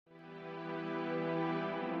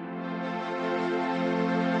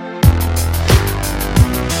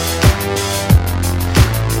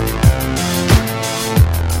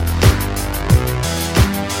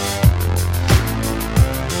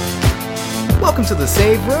Welcome to the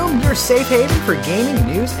Save Room, your safe haven for gaming,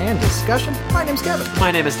 news, and discussion. My name's Kevin.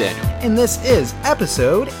 My name is Daniel. And this is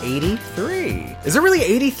episode 83. Is there really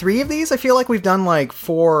 83 of these? I feel like we've done like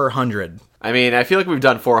 400. I mean, I feel like we've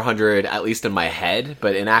done 400, at least in my head,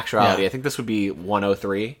 but in actuality, Yeah. I think this would be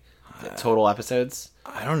 103 total episodes.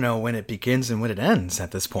 I don't know when it begins and when it ends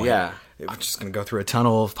at this point. Yeah. We're just going to go through a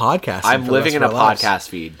tunnel of podcasting. I'm for the living rest in of a our lives. podcast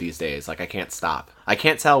feed these days. Like, I can't stop. I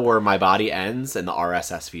can't tell where my body ends and the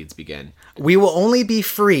RSS feeds begin. We will only be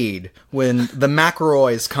freed when the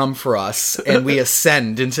McElroys come for us and we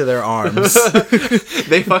ascend into their arms.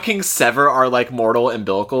 They fucking sever our, like, mortal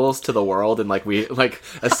umbilicals to the world and, like, we, like,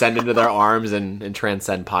 ascend into their arms and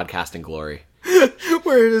transcend podcasting glory.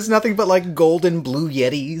 Where there's nothing but like golden blue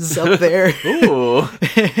Yetis up there. Ooh.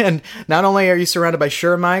 And not only are you surrounded by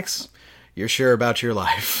Shure mics, you're sure about your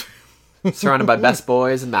life. Surrounded by best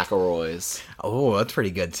boys and McElroys. Oh, that's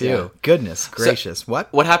pretty good too. Yeah. Goodness gracious.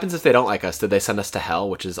 What? What happens if they don't like us? Did they send us to hell,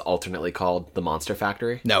 which is alternately called the Monster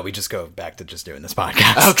Factory? No, we just go back to just doing this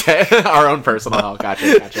podcast. Okay, our own personal hell.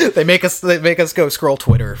 Gotcha. They make us go scroll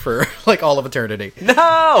Twitter for like all of eternity.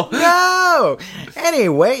 No! No!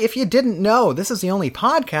 Anyway, if you didn't know, this is the only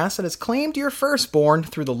podcast that has claimed your firstborn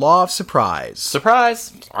through the law of surprise.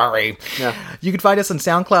 Surprise! Sorry. Yeah. You can find us on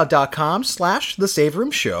SoundCloud.com/The Save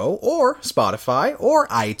Room Show, or Spotify, or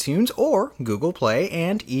iTunes, or Google Play,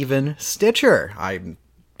 and even Stitcher. I'm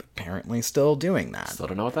apparently still doing that. Still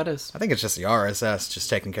don't know what that is. I think it's just the RSS just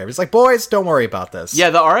taking care of it. It's like, boys, don't worry about this. Yeah,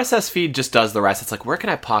 the RSS feed just does the rest. It's like, where can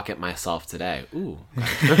I pocket myself today? Ooh.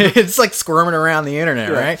 It's like squirming around the internet,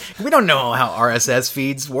 Yeah. right? We don't know how RSS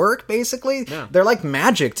feeds work, basically. Yeah. They're like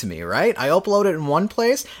magic to me, right? I upload it in one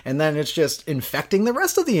place, and then it's just infecting the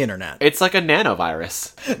rest of the internet. It's like a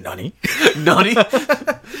nanovirus. Nunny. Nutty?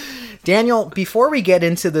 Daniel, before we get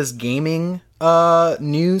into this gaming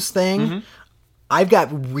news thing, I've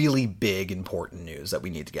got really big, important news that we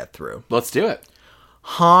need to get through. Let's do it.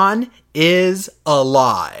 Han is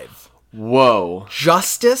alive. Whoa.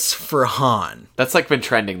 Justice for Han. That's like been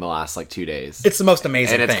trending the last like 2 days. It's the most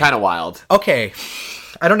amazing and it's thing. kind of wild. Okay,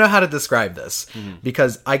 I don't know how to describe this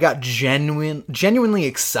because I got genuinely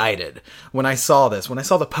excited when I saw this. When I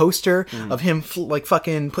saw the poster of him like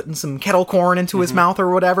fucking putting some kettle corn into his mouth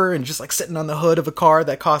or whatever and just like sitting on the hood of a car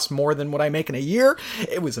that costs more than what I make in a year.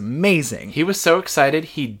 It was amazing. He was so excited,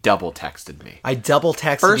 he double texted me. I double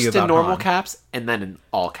texted First you about in normal Han. caps and then in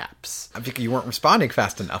all caps. I think you weren't responding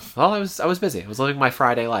fast enough. Well, I was busy. I was living my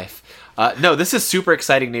Friday life. No, this is super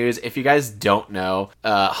exciting news. If you guys don't know,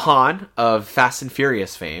 Han of Fast and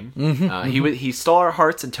Furious fame, he stole our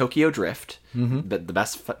hearts in Tokyo Drift, the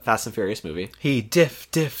best Fast and Furious movie. He diff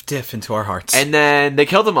into our hearts. And then they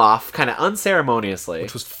killed him off kind of unceremoniously.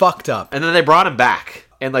 Which was fucked up. And then they brought him back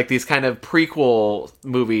in like these kind of prequel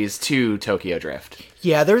movies to Tokyo Drift.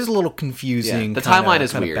 Yeah, there's a little confusing. Yeah, the kinda- timeline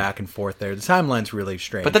is kinda weird. back and forth there. The timeline's really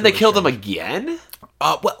strange. But then they really killed him strange. again?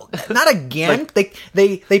 Well, not again.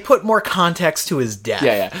 They put more context to his death.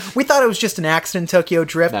 Yeah. We thought it was just an accident in Tokyo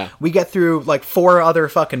Drift. No. We get through like 4 other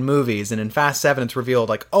fucking movies, and in Fast 7 it's revealed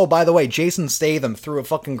like, oh, by the way, Jason Statham threw a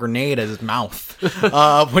fucking grenade at his mouth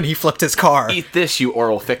when he flipped his car. Eat this, you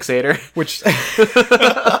oral fixator. Which...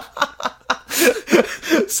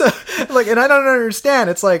 So, like, and I don't understand.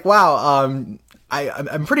 It's like, wow,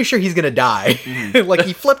 I'm pretty sure he's gonna die. Like,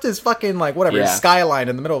 he flipped his fucking, like, whatever, his Yeah. skyline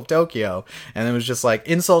in the middle of Tokyo, and it was just, like,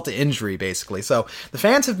 insult to injury, basically. So, the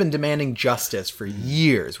fans have been demanding justice for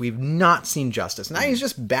years. We've not seen justice. Now he's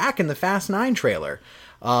just back in the Fast 9 trailer,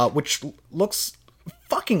 which looks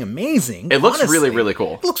fucking amazing. It looks honestly. really, really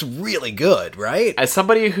cool. It looks really good, right? As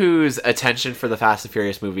somebody whose attention for the Fast and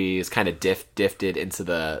Furious movies kind of drifted into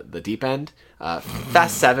the deep end,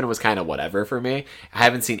 Fast 7 was kind of whatever for me. I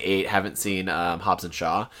haven't seen 8, haven't seen Hobbs and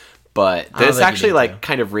Shaw, but this think you actually need like to.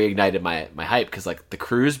 kind of reignited my hype because like the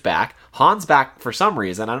crew's back, Han's back for some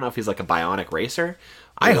reason. I don't know if he's like a bionic racer.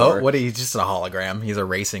 I hope. or- What? He's just a hologram. He's a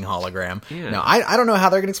racing hologram. Yeah. No, I don't know how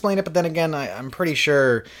they're going to explain it, but then again, I'm pretty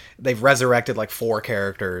sure they've resurrected like 4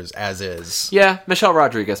 characters as is. Yeah, Michelle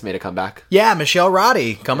Rodriguez made a comeback. Yeah, Michelle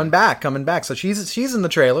Roddy coming back. So she's in the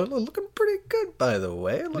trailer, looking pretty good, by the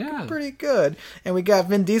way. Looking pretty good. And we got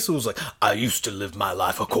Vin Diesel who's like, I used to live my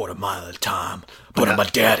life a quarter mile at a time, but I'm a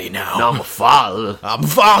daddy now. I'm a father. I'm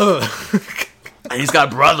father. And he's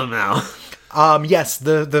got a brother now. Yes,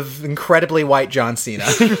 the incredibly white John Cena.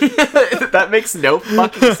 That makes no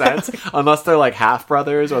fucking sense unless they're like half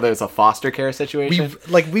brothers or there's a foster care situation.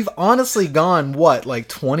 We've honestly gone, what, like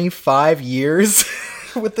 25 years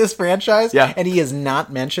with this franchise? Yeah. And he has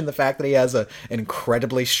not mentioned the fact that he has an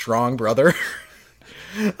incredibly strong brother.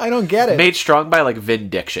 I don't get it. Made strong by like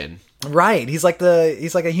vindiction. Right, he's like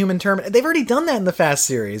a human Terminator. They've already done that in the Fast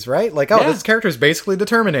series, right? Like, Yeah. this character is basically the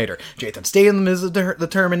Terminator. Jason Statham is the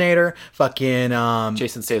Terminator. Fucking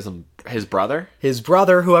Jason Statham, his brother. his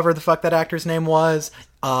brother, whoever the fuck that actor's name was,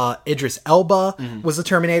 Idris Elba Mm-hmm. was the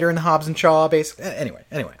Terminator in Hobbs and Shaw. Basically, anyway,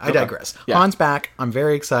 I digress. Yeah. Han's back. I'm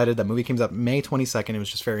very excited. That movie comes out May 22nd. It was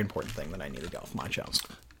just a very important thing that I needed to get off my shelves.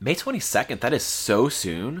 May 22nd. That is so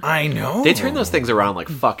soon. I know. They turn those things around like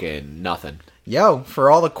fucking nothing. Yo,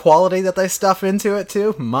 for all the quality that they stuff into it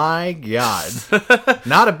too, my god.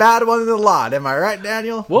 Not a bad one in the lot, am I right,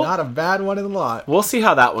 Daniel? Well- Not a bad one in the lot. We'll see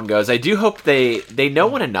how that one goes. I do hope they know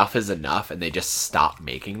when enough is enough and they just stop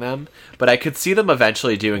making them. But I could see them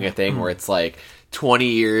eventually doing a thing where it's like 20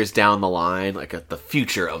 years down the line, like the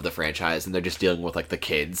future of the franchise, and they're just dealing with like the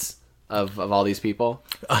kids of all these people.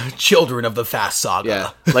 Children of the Fast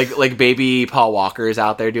Saga. Yeah, like baby Paul Walker is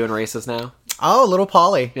out there doing races now. Oh, little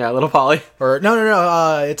Polly. Yeah, little Polly. Or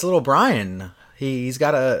no, it's little Brian. He's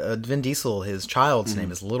got a Vin Diesel. His child's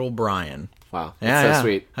name is Little Brian. Wow, Yeah, that's so yeah.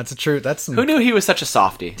 sweet. That's a true. That's Who knew he was such a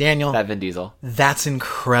softie? Daniel. That Vin Diesel. That's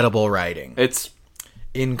incredible writing. It's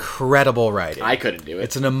incredible writing. I couldn't do it.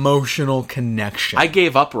 It's an emotional connection. I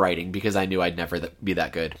gave up writing because I knew I'd never be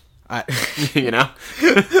that good. You know?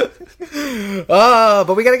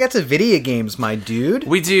 But we gotta get to video games, my dude.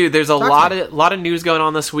 We do. There's a to lot of news going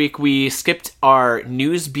on this week. We skipped our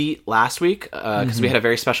news beat last week because we had a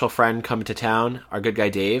very special friend come to town, our good guy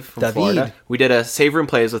Dave from David. Florida. We did a Save Room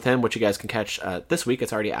Plays with him, which you guys can catch this week.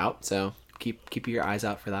 It's already out, so keep your eyes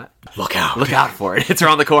out for that. Look out. Look out for it. It's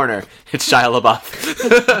around the corner. It's Shia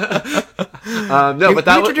LaBeouf. No, but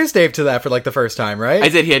that you was... introduced Dave to that for like the first time, right? I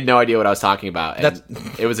did. He had no idea what I was talking about. And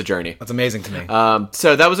it was a journey. That's amazing to me.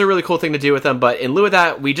 So that was a really cool thing to do with them. But in lieu of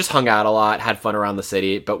that, we just hung out a lot, had fun around the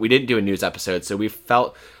city, but we didn't do a news episode. So we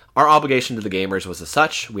felt our obligation to the gamers was as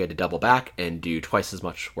such. We had to double back and do twice as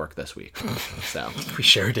much work this week. So we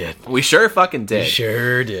sure did. we sure fucking did.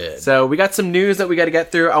 Sure did. So we got some news that we got to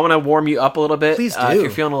get through. I want to warm you up a little bit. Please If do. you're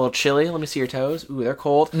feeling a little chilly, let me see your toes. Ooh, they're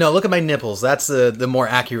cold. No, look at my nipples. That's the more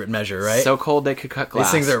accurate measure, right? So cold they could cut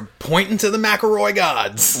glass. These things are pointing to the McElroy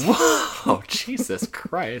gods. Oh, Jesus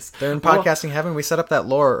Christ. They're in podcasting heaven. We set up that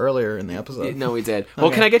lore earlier in the episode. No, we did.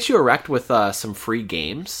 Well, can I get you erect with some free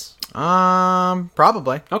games?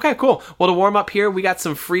 Probably. Okay, cool. Well, to warm up here, we got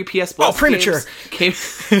some free PS Plus. premature.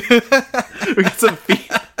 Games. We got some.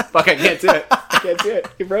 Fuck, I can't do it. I can't do it.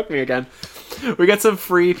 You broke me again. We got some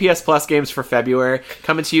free PS Plus games for February.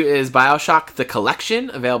 Coming to you is BioShock The Collection,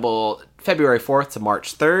 available February 4th to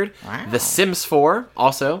March 3rd. Wow. The Sims 4,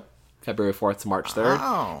 also February 4th to March 3rd.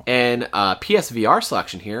 Wow. And PSVR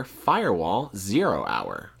selection here, Firewall 0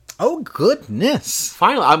 Hour. Oh, goodness.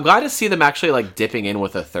 Finally, I'm glad to see them actually like dipping in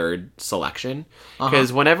with a third selection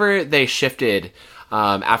because whenever they shifted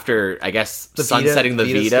after I guess sunsetting the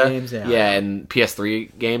Vita's Vita, games, yeah. and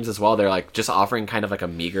PS3 games as well, they're like just offering kind of like a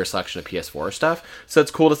meager selection of PS4 stuff. So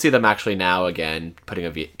it's cool to see them actually now again putting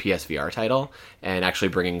a PSVR title and actually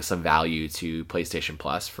bringing some value to PlayStation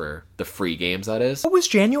Plus for the free games. That is What was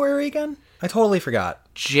January again? I totally forgot.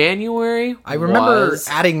 January. I remember was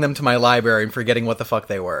adding them to my library and forgetting what the fuck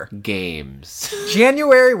they were. games.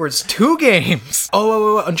 January was 2 games.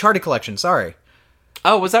 Oh, Uncharted Collection. Sorry.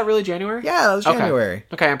 Oh, was that really January? Yeah, that was January.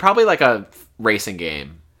 Okay, and probably like a racing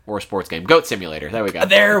game or a sports game. Goat Simulator. There we go.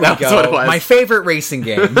 There we That's go. what it was. My favorite racing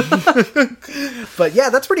game. But yeah,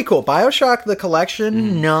 that's pretty cool. BioShock The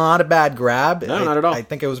Collection, not a bad grab. No, not at all. I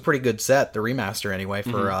think it was a pretty good set, the remaster anyway,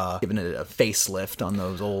 for giving it a facelift on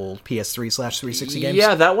those old PS3/360 games.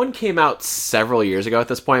 Yeah, that one came out several years ago at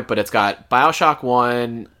this point, but it's got BioShock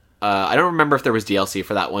 1. I don't remember if there was DLC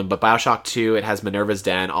for that one, but BioShock 2, it has Minerva's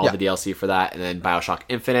Den, all the DLC for that, and then BioShock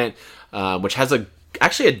Infinite, which has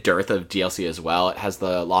actually a dearth of DLC as well. It has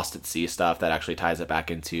the Lost at Sea stuff that actually ties it back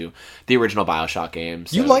into the original BioShock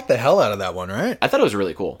games. You liked the hell out of that one, right? I thought it was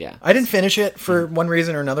really cool. Yeah. I didn't finish it for one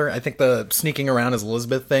reason or another. I think the sneaking around as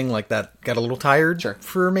Elizabeth thing, like that, got a little tired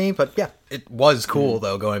for me. But yeah, it was cool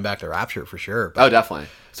though, going back to Rapture for sure. But Oh, definitely.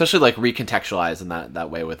 Especially like recontextualized in that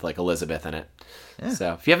way with like Elizabeth in it.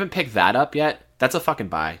 So if you haven't picked that up yet, that's a fucking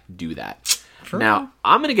buy. Do that. Now,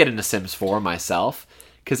 I'm going to get into Sims 4 myself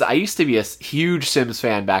because I used to be a huge Sims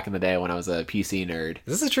fan back in the day when I was a PC nerd.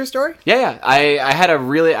 is this a true story? Yeah. I had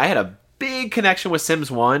a big connection with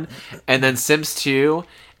Sims 1 and then Sims 2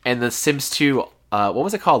 and then Sims 2 what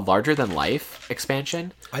was it called? Larger Than Life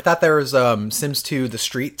expansion. I thought there was Sims 2 The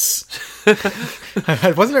Streets.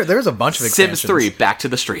 Wasn't there? There was a bunch of expansions. Sims 3 Back to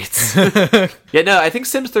the Streets. Yeah, no, I think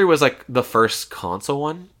Sims 3 was like the first console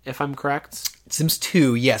one, if I'm correct. Sims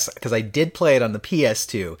 2, yes, because I did play it on the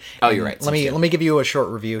PS2. Oh, you're right. Let me give you a short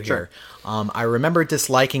review here. I remember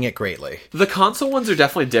disliking it greatly. The console ones are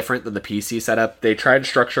definitely different than the PC setup. They try to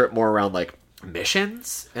structure it more around like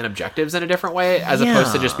missions and objectives in a different way, as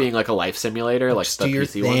opposed to just being like a life simulator, like the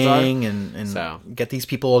PC ones are. And get these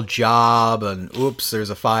people a job, and oops,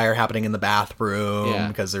 there's a fire happening in the bathroom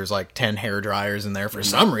because there's like 10 hair dryers in there for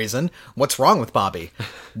some reason. What's wrong with Bobby?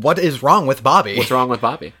 What is wrong with Bobby? What's wrong with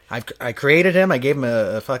Bobby? I created him. I gave him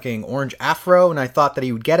a fucking orange afro, and I thought that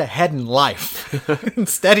he would get ahead in life.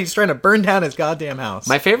 Instead, he's trying to burn down his goddamn house.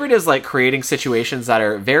 My favorite is like creating situations that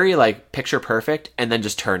are very like picture perfect, and then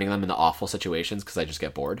just turning them into awful situations because I just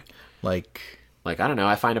get bored. Like I don't know.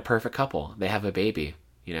 I find a perfect couple. They have a baby.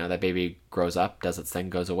 You know, that baby grows up, does its thing,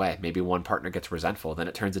 goes away. Maybe one partner gets resentful. Then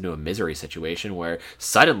it turns into a misery situation where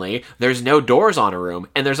suddenly there's no doors on a room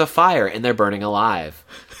and there's a fire and they're burning alive.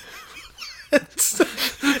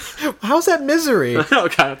 How's that misery? Oh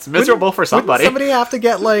god, it's miserable for somebody. Wouldn't somebody have to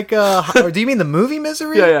get like or do you mean the movie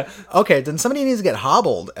Misery? Yeah. Okay, then somebody needs to get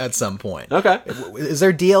hobbled at some point. Okay. Is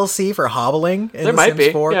there DLC for hobbling in there might Sims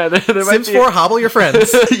be. 4? Yeah, there Sims might be. 4 hobble your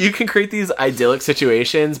friends. You can create these idyllic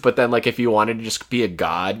situations, but then like if you wanted to just be a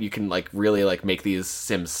god, you can like really like make these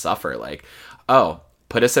Sims suffer. Like, oh,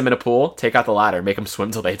 put a Sim in a pool, take out the ladder, make them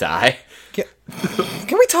swim till they die.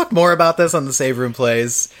 Can we talk more about this on the Save Room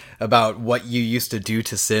Plays? About what you used to do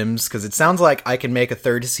to Sims? Because it sounds like I can make a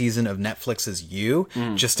third season of Netflix's You,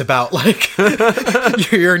 just about like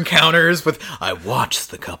your encounters with, I watch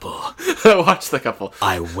the couple. I watch the couple.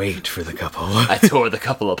 I wait for the couple. I tore the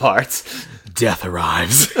couple apart. Death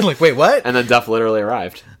arrives. Like, wait, what? And then Death literally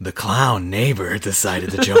arrived. The clown neighbor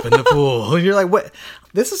decided to jump in the pool. And you're like, what?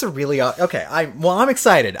 This is a really okay. I'm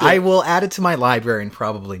excited. Yeah. I will add it to my library and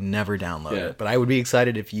probably never download it. But I would be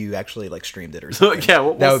excited if you actually like streamed it or something.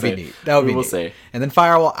 Yeah, that would be neat. That would be neat. See. And then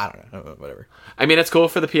Firewall. I don't know. Whatever. I mean, it's cool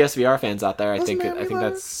for the PSVR fans out there. I think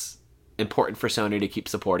that's important for Sony to keep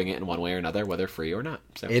supporting it in one way or another, whether free or not.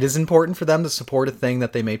 So. It is important for them to support a thing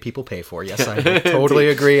that they made people pay for. Yes, I totally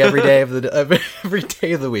agree every day of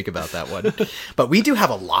the week about that one. But we do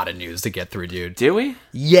have a lot of news to get through, dude. Do we?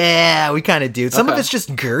 Yeah, we kind of do. Some of it's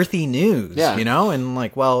just girthy news, you know? And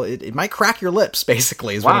like, well, it might crack your lips,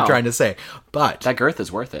 basically, is what I'm trying to say. But that girth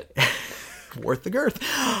is worth it. Worth the girth.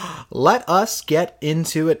 Let us get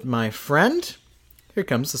into it, my friend. Here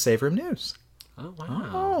comes the Save Room News. Oh, wow.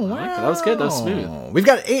 Oh, wow. That was good. That was smooth. We've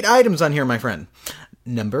got 8 items on here, my friend.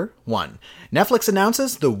 Number 1. Netflix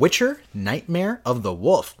announces The Witcher: Nightmare of the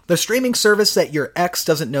Wolf. The streaming service that your ex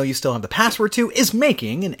doesn't know you still have the password to is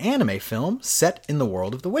making an anime film set in the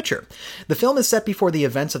world of The Witcher. The film is set before the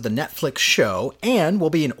events of the Netflix show and will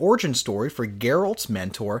be an origin story for Geralt's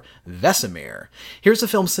mentor, Vesemir. Here's the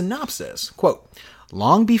film's synopsis. Quote,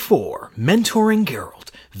 long before mentoring Geralt,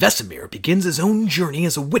 Vesemir begins his own journey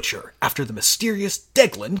as a witcher after the mysterious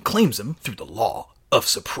Deglin claims him through the law of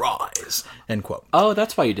surprise. End quote. Oh,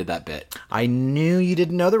 that's why you did that bit. I knew you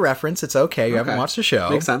didn't know the reference. It's okay. You haven't watched the show.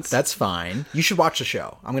 Makes sense. That's fine. You should watch the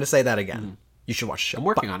show. I'm going to say that again. You should watch the show. I'm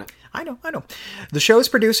working on it. I know. The show's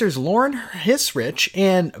producers Lauren Hisrich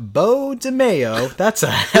and Bo DeMayo. That's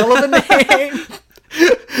a hell of a name.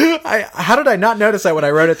 How did I not notice that when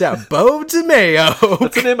I wrote it down? Bo DeMayo.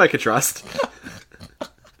 That's a name I could trust.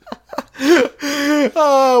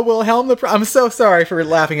 Oh, Wilhelm I'm so sorry for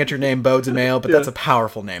laughing at your name, Bo DeMayo, but that's a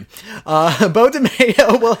powerful name. Bo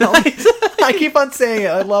DeMayo, Wilhelm. I keep on saying it.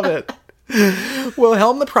 I love it. Will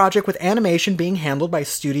helm the project with animation being handled by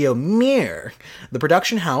Studio Mir, the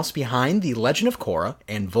production house behind The Legend of Korra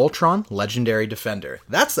and Voltron Legendary Defender.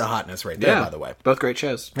 That's the hotness right there, by the way. Both great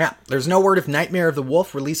shows. Yeah, there's no word if Nightmare of the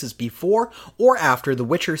Wolf releases before or after The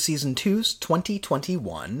Witcher Season 2's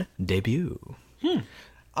 2021 debut.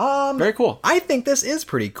 Very cool. I think this is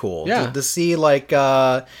pretty cool. Yeah. To see, like,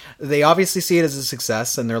 they obviously see it as a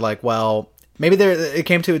success, and they're like, well, maybe it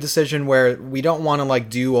came to a decision where we don't want to, like,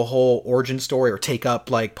 do a whole origin story or take up,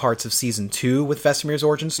 like, parts of Season 2 with Vesemir's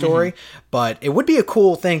origin story, but it would be a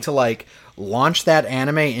cool thing to, like, launch that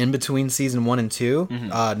anime in between Season 1 and 2.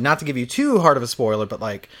 Not to give you too hard of a spoiler, but,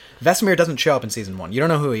 like, Vesemir doesn't show up in Season 1. You don't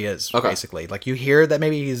know who he is, basically. Like, you hear that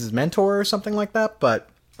maybe he's his mentor or something like that, but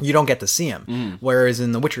you don't get to see him. Whereas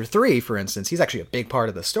in The Witcher 3, for instance, he's actually a big part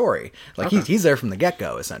of the story. Like, he's there from the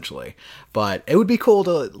get-go, essentially. But it would be cool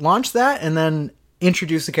to launch that and then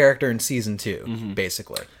introduce the character in Season 2,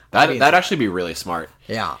 basically. That'd actually be really smart.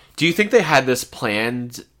 Yeah. Do you think they had this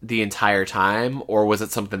planned the entire time, or was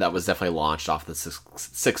it something that was definitely launched off the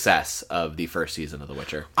success of the first season of The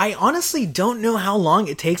Witcher? I honestly don't know how long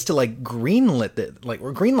it takes to greenlight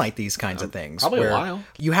these kinds of things. Probably a while.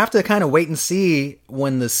 You have to kind of wait and see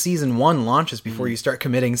when the season 1 launches before you start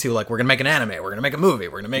committing to like, we're gonna make an anime, we're gonna make a movie,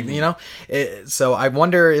 we're gonna make so I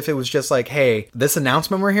wonder if it was just like, hey, this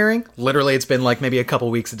announcement we're hearing, literally it's been like maybe a couple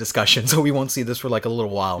weeks of discussion, so we won't see this for like a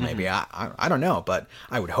little while. Maybe I don't know, but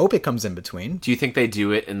I would hope it comes in between. Do you think they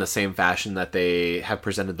do it in the same fashion that they have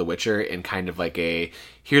presented The Witcher, in kind of like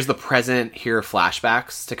here's the present, here are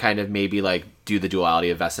flashbacks, to kind of maybe like do the duality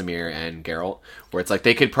of Vesemir and Geralt, where it's like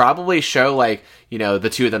they could probably show like, the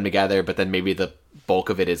two of them together, but then maybe the bulk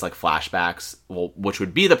of it is like flashbacks, which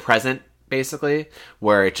would be the present, basically,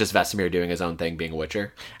 where it's just Vesemir doing his own thing, being a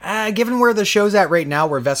Witcher. Given where the show's at right now,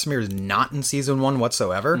 where Vesemir is not in season 1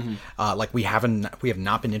 whatsoever, like we have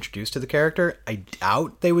not been introduced to the character, I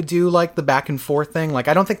doubt they would do like the back and forth thing. Like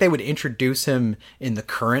I don't think they would introduce him in the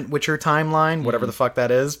current Witcher timeline, whatever the fuck that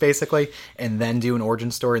is, basically, and then do an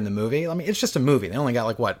origin story in the movie. I mean, it's just a movie. They only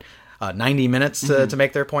got like 90 minutes to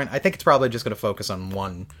make their point. I think it's probably just going to focus on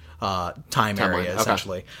one time area,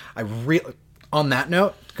 essentially. Okay. On that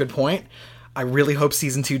note, good point. I really hope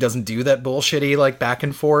season 2 doesn't do that bullshitty like back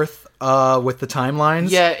and forth with the timelines.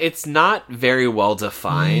 Yeah, it's not very well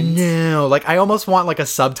defined. No, like I almost want like a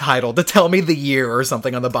subtitle to tell me the year or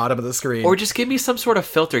something on the bottom of the screen. Or just give me some sort of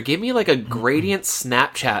filter. Give me like a gradient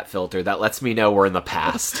Snapchat filter that lets me know we're in the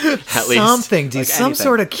past. At least something, dude. Like some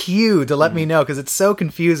sort of cue to let me know, because it's so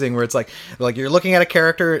confusing. Where it's like you're looking at a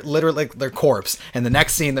character, literally like their corpse, and the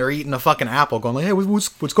next scene they're eating a fucking apple, going like, "Hey,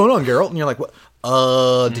 what's going on, Geralt?" And you're like, "What?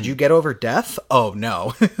 Did you get over death?" Oh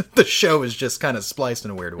no, the show is just kind of spliced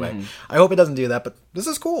in a weird way. I hope it doesn't do that, but this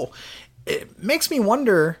is cool. It makes me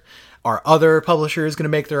wonder, are other publishers going to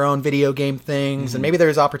make their own video game things? And maybe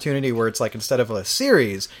there's opportunity where it's like, instead of a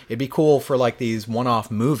series, it'd be cool for like these one-off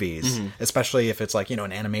movies, especially if it's like, an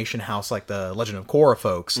animation house like the Legend of Korra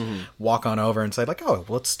folks walk on over and say like, oh,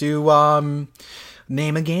 let's do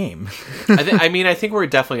name a game. I think we're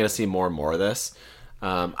definitely going to see more and more of this.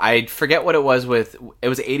 I forget what it was with. It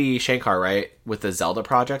was Adi Shankar, right? With the Zelda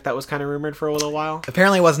project that was kind of rumored for a little while.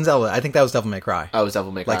 Apparently it wasn't Zelda. I think that was Devil May Cry. Oh, it was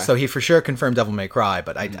Devil May Cry. Like, so he for sure confirmed Devil May Cry,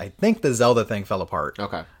 but I think the Zelda thing fell apart.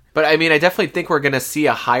 Okay. But I mean, I definitely think we're going to see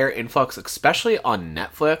a higher influx, especially on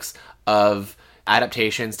Netflix, of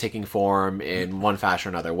adaptations taking form in one fashion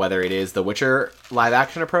or another, whether it is the Witcher live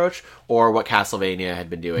action approach or what Castlevania had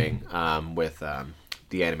been doing with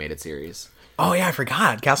the animated series. Oh, yeah, I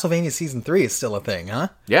forgot. Castlevania Season 3 is still a thing, huh?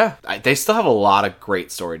 Yeah. They still have a lot of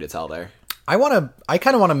great story to tell there. I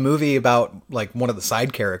kind of want a movie about, like, one of the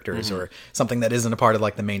side characters or something that isn't a part of,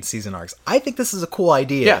 like, the main season arcs. I think this is a cool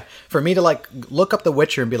idea. Yeah. For me to, like, look up The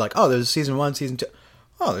Witcher and be like, oh, there's Season 1, Season 2.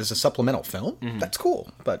 Oh, there's a supplemental film? That's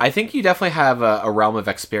cool. But I think you definitely have a realm of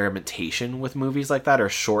experimentation with movies like that, or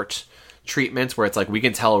short treatments where it's like we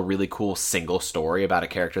can tell a really cool single story about a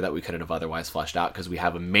character that we couldn't have otherwise fleshed out because we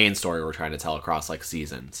have a main story we're trying to tell across like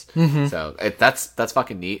seasons. So that's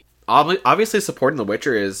fucking neat. Obviously supporting The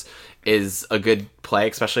Witcher is a good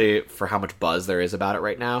play, especially for how much buzz there is about it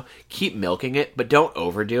right now. Keep milking it, but don't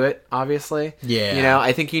overdo it, obviously. Yeah.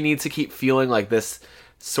 I think you need to keep feeling like this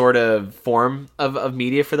sort of form of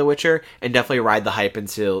media for The Witcher, and definitely ride the hype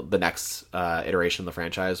until the next iteration of the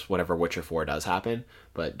franchise, whenever Witcher 4 does happen.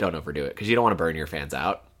 But don't overdo it, because you don't want to burn your fans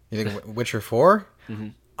out. You think Witcher 4?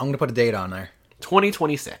 I'm going to put a date on there.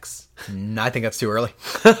 2026. I think that's too early.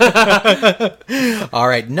 All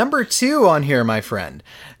right, number 2 on here, my friend.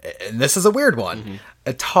 And this is a weird one.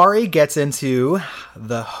 Atari gets into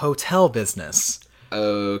the hotel business.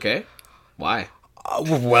 Okay. Why?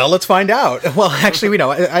 Well, let's find out. Well, actually, we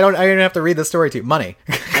know. I don't have to read the story to you. Money.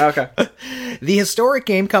 Okay. The historic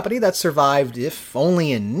game company that survived, if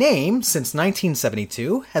only in name, since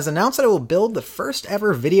 1972, has announced that it will build the first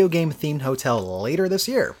ever video game-themed hotel later this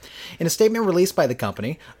year. In a statement released by the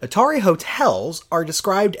company, Atari Hotels are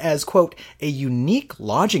described as, quote, a unique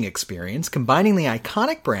lodging experience combining the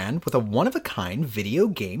iconic brand with a one-of-a-kind video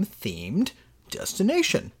game-themed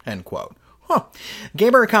destination, end quote.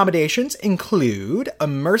 Gamer accommodations include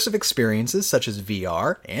immersive experiences such as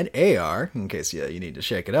VR and AR, in case you need to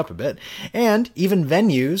shake it up a bit, and even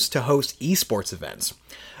venues to host esports events.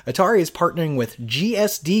 Atari is partnering with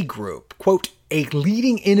GSD Group, quote, a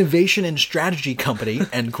leading innovation and strategy company,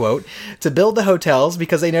 end quote, to build the hotels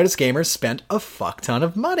because they noticed gamers spent a fuck ton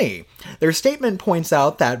of money. Their statement points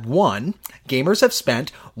out that 1. Gamers have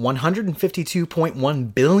spent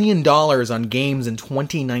 $152.1 billion on games in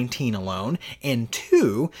 2019 alone, and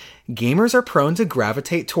 2. Gamers are prone to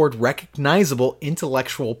gravitate toward recognizable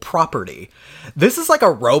intellectual property. This is like a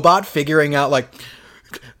robot figuring out, like,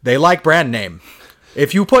 they like brand name.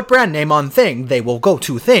 If you put brand name on thing, they will go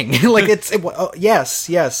to thing. Like,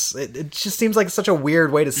 yes. It just seems like such a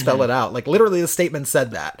weird way to spell it out. Like, literally the statement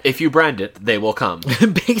said that. If you brand it, they will come.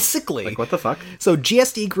 Basically. Like, what the fuck? So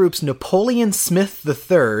GSD Group's Napoleon Smith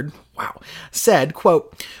III, said,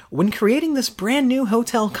 quote, when creating this brand new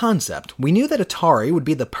hotel concept, we knew that Atari would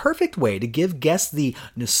be the perfect way to give guests the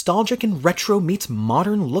nostalgic and retro meets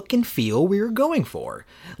modern look and feel we were going for.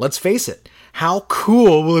 Let's face it, how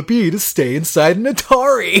cool will it be to stay inside an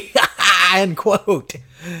Atari? End quote.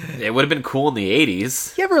 It would have been cool in the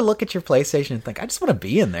 80s. You ever look at your PlayStation and think, I just want to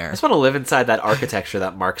be in there? I just want to live inside that architecture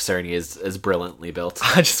that Mark Cerny is brilliantly built.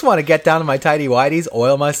 I just want to get down to my tidy whities,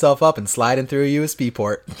 oil myself up, and slide in through a USB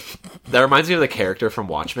port. That reminds me of the character from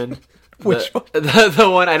Watchmen. Which one? The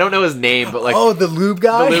one, I don't know his name, but like... Oh, the lube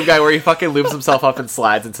guy? The lube guy where he fucking lubes himself up and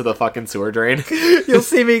slides into the fucking sewer drain. You'll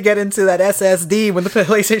see me get into that SSD when the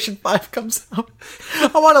PlayStation 5 comes out.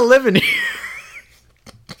 I want to live in here.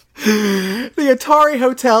 The Atari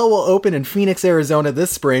Hotel will open in Phoenix, Arizona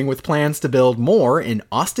this spring with plans to build more in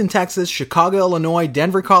Austin, Texas, Chicago, Illinois,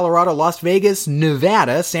 Denver, Colorado, Las Vegas,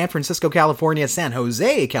 Nevada, San Francisco, California, San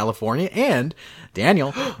Jose, California, and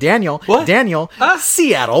Daniel,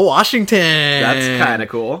 Seattle, Washington. That's kind of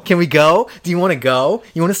cool. Can we go? Do you want to go?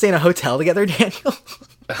 You want to stay in a hotel together, Daniel?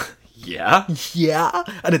 Yeah. Yeah?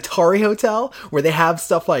 An Atari hotel where they have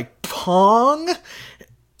stuff like Pong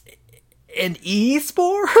and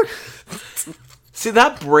eSports? See,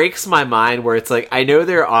 that breaks my mind where it's like, I know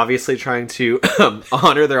they're obviously trying to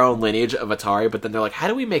honor their own lineage of Atari, but then they're like, how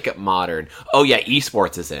do we make it modern? Oh yeah,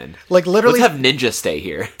 esports is in. Like, literally... Let's have Ninja stay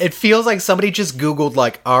here. It feels like somebody just Googled,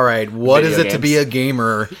 like, alright, what Video is it games. to be a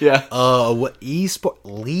gamer? Yeah. What eSport...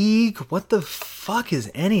 League? What the fuck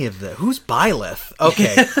is any of that? Who's Byleth?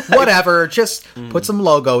 Okay, whatever, just put some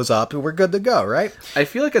logos up and we're good to go, right? I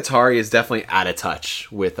feel like Atari is definitely out of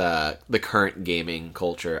touch with the current gaming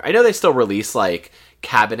culture. I know they still release, like,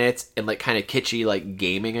 cabinets and like kind of kitschy like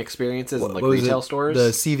gaming experiences in like retail stores. The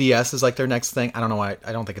CVS is like their next thing. I don't know why.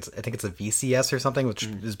 I think it's a VCS or something, which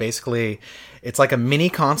is basically, it's like a mini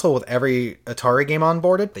console with every Atari game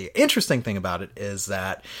onboarded. The interesting thing about it is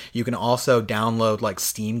that you can also download like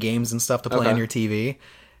Steam games and stuff to play on your TV,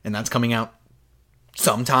 and that's coming out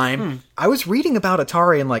sometime. I was reading about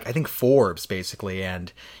Atari in like I think Forbes basically,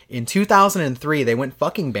 and in 2003 they went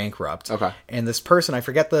fucking bankrupt. Okay. And this person, I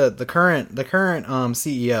forget the current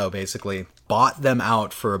CEO basically bought them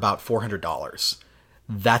out for about $400.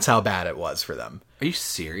 That's how bad it was for them. Are you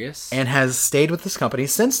serious? And has stayed with this company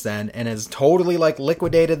since then and has totally like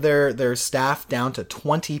liquidated their staff down to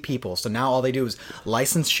 20 people. So now all they do is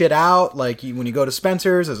license shit out. Like when you go to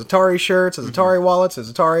Spencer's, there's Atari shirts, there's Atari wallets,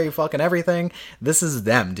 there's Atari fucking everything. This is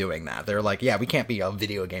them doing that. They're like, yeah, we can't be a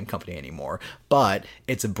video game company anymore, but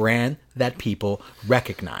it's a brand that people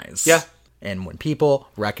recognize. Yeah. And when people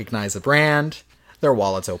recognize a brand, their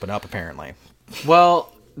wallets open up apparently.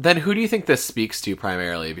 Well, then who do you think this speaks to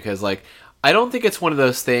primarily? Because like, I don't think it's one of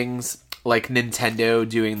those things like Nintendo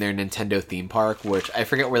doing their Nintendo theme park, which I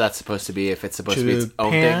forget where that's supposed to be, if it's supposed to be its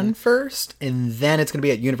own Japan thing. first, and then it's going to be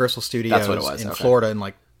at Universal Studios That's what it was, in okay. Florida in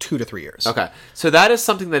like 2 to 3 years. Okay. So that is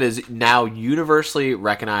something that is now universally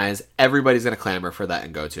recognized. Everybody's going to clamor for that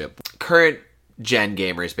and go to it. Current gen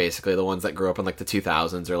gamers, basically the ones that grew up in like the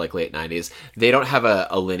 2000s or like late 90s, they don't have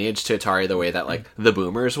a lineage to Atari the way that like the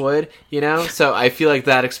boomers would, you know? So I feel like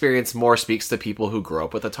that experience more speaks to people who grew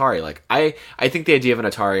up with Atari. Like I think the idea of an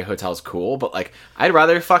Atari hotel is cool, but like I'd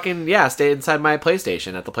rather fucking stay inside my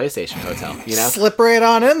PlayStation at the PlayStation hotel, you know? Slip right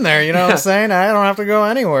on in there, you know what I'm saying? I don't have to go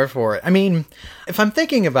anywhere for it. I mean, if I'm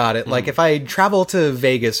thinking about it, like if I travel to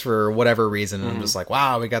Vegas for whatever reason, and I'm just like,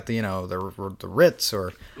 wow, we got the, the Ritz,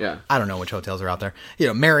 or I don't know which hotels are out there,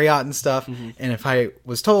 Marriott and stuff. And if I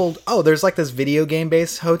was told, oh, there's like this video game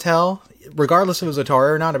based hotel, regardless if it was Atari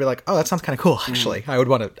or not, I'd be like, oh, that sounds kind of cool. Actually, I would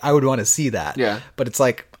want to see that. Yeah. But it's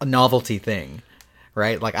like a novelty thing,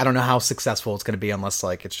 right? Like I don't know how successful it's going to be unless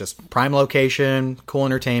like it's just prime location, cool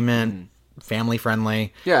entertainment. Family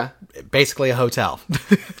friendly. Yeah. Basically a hotel.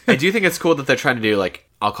 I do think it's cool that they're trying to do like,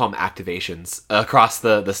 I'll call them activations across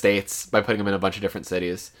the states by putting them in a bunch of different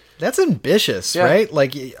cities. That's ambitious, right?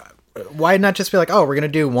 Like Why not just be like, oh, we're going to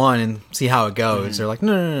do one and see how it goes? They're like,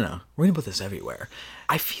 no. We're going to put this everywhere.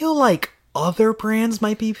 I feel like other brands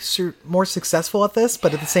might be more successful at this,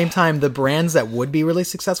 but at the same time, the brands that would be really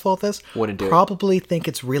successful at this Wouldn't do it. probably think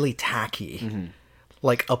it's really tacky.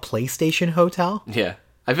 Like a PlayStation hotel. Yeah.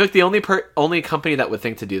 I feel like the only company that would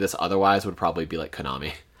think to do this otherwise would probably be like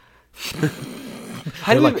Konami.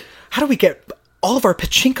 How do we get all of our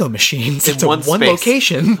pachinko machines into one space.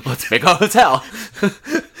 location? Let's make a hotel.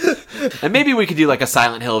 And maybe we could do like a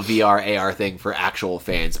Silent Hill VR AR thing for actual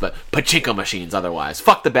fans, but pachinko machines otherwise.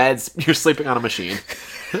 Fuck the beds. You're sleeping on a machine.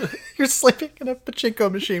 You're sleeping in a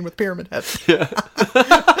pachinko machine with Pyramid Head. Yeah.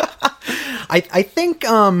 I think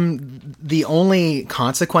the only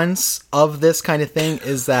consequence of this kind of thing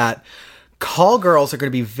is that call girls are going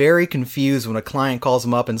to be very confused when a client calls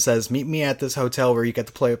them up and says, meet me at this hotel where you get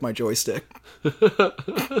to play with my joystick.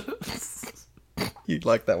 You'd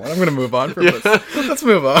like that one. I'm going to move on from this. Let's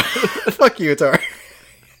move on. Fuck you, Atari.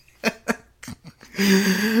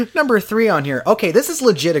 Number 3 on here. Okay, this is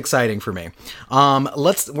legit exciting for me.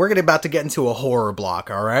 We're about to get into a horror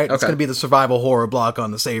block, all right? It's going to be the survival horror block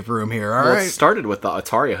on the safe room here, all right? It started with the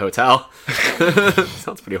Atari Hotel.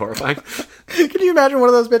 Sounds pretty horrifying. Can you imagine one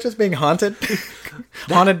of those bitches being haunted?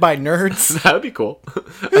 Haunted by nerds? That would be cool.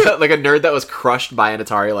 Like a nerd that was crushed by an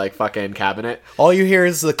Atari, like, fucking cabinet. All you hear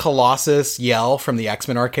is the Colossus yell from the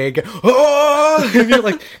X-Men arcade. Oh! And you're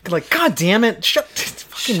like, God damn it.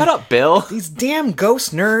 Shut up, Bill. These damn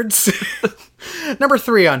ghost nerds. Number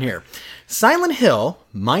 3 on here. Silent Hill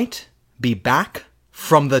might be back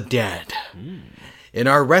from the dead. In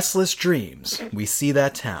our restless dreams, we see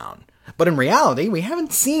that town. But in reality, we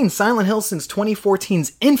haven't seen Silent Hill since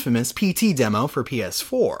 2014's infamous PT demo for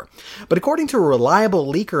PS4. But according to a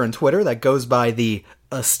reliable leaker on Twitter that goes by the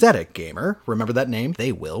Aesthetic Gamer, remember that name,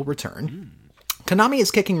 they will return. Konami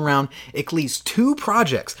is kicking around at least 2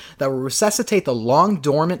 projects that will resuscitate the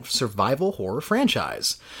long-dormant survival horror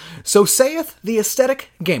franchise. So saith the Aesthetic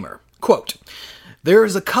Gamer, quote,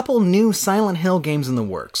 "There's a couple new Silent Hill games in the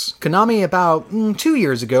works. Konami about 2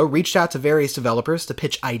 years ago reached out to various developers to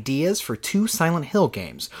pitch ideas for 2 Silent Hill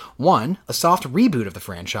games. One, a soft reboot of the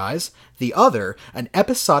franchise. The other, an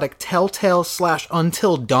episodic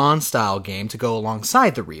Telltale/Until Dawn style game to go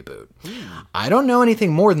alongside the reboot. I don't know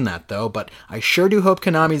anything more than that though, but I sure do hope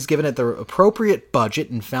Konami's given it the appropriate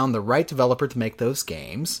budget and found the right developer to make those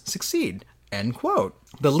games succeed." End quote.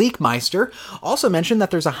 The Leakmeister also mentioned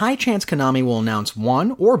that there's a high chance Konami will announce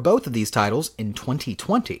one or both of these titles in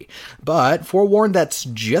 2020, but forewarned that's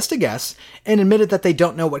just a guess, and admitted that they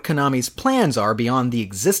don't know what Konami's plans are beyond the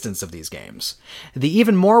existence of these games. The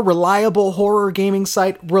even more reliable horror gaming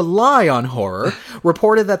site Rely on Horror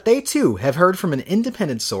reported that they too have heard from an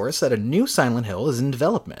independent source that a new Silent Hill is in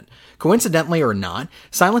development. Coincidentally or not,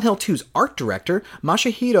 Silent Hill 2's art director,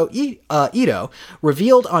 Masahiro Ito,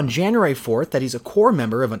 revealed on January 4th that he's a core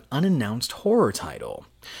member of an unannounced horror title.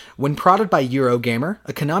 When prodded by Eurogamer,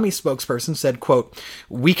 a Konami spokesperson said, quote,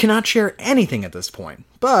 "We cannot share anything at this point,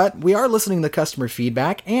 but we are listening to customer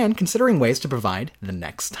feedback and considering ways to provide the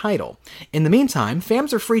next title. In the meantime,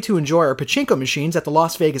 fans are free to enjoy our pachinko machines at the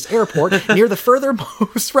Las Vegas airport near the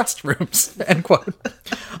furthermost restrooms." End quote.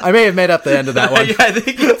 I may have made up the end of that one. Yeah, I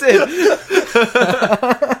think you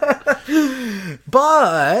did.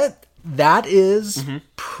 But that is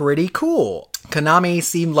pretty cool. Konami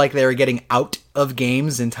seemed like they were getting out of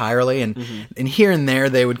games entirely, and here and there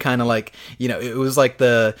they would kind of like, it was like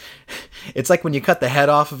it's like when you cut the head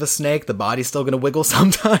off of a snake, the body's still going to wiggle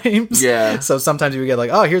sometimes. Yeah. So sometimes you would get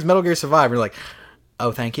like, oh, here's Metal Gear Survive. And you're like,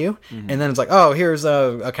 oh, thank you. And then it's like, oh, here's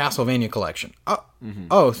a Castlevania collection.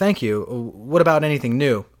 Oh, thank you. What about anything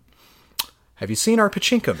new? Have you seen our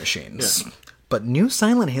pachinko machines? Yeah. But new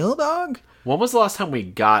Silent Hill, dog? When was the last time we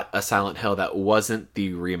got a Silent Hill that wasn't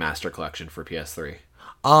the remaster collection for PS3?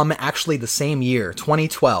 Actually, the same year,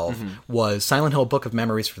 2012, was Silent Hill Book of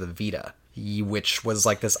Memories for the Vita, which was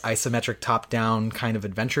like this isometric top-down kind of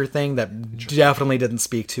adventure thing that definitely didn't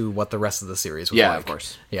speak to what the rest of the series was like. Yeah, of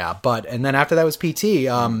course. Yeah, and then after that was PT.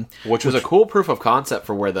 Which was a cool proof of concept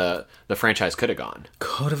for where the franchise could have gone.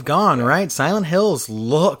 Could have gone, right? Silent Hills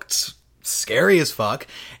looked scary as fuck,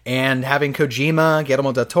 and having Kojima,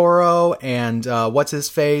 Guillermo del Toro, and what's his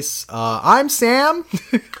face? I'm Sam.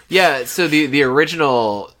 Yeah, so the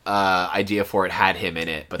original idea for it had him in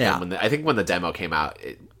it, but then I think when the demo came out,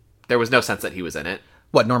 there was no sense that he was in it.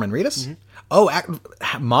 What, Norman Reedus? Oh,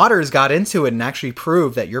 modders got into it and actually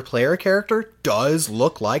proved that your player character does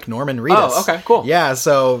look like Norman Reedus. Oh, okay, cool. Yeah,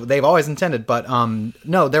 so they've always intended, but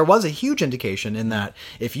no, there was a huge indication in that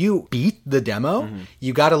if you beat the demo,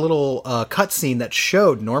 you got a little cutscene that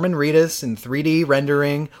showed Norman Reedus in 3D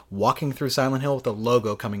rendering walking through Silent Hill with the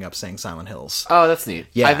logo coming up saying Silent Hills. Oh, that's neat.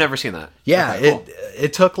 Yeah. I've never seen that. Yeah, Okay, cool.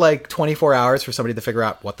 it took like 24 hours for somebody to figure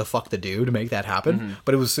out what the fuck to do to make that happen,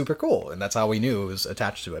 but it was super cool, and that's how we knew it was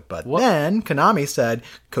attached to it. But then Konami said,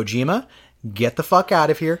 Kojima, get the fuck out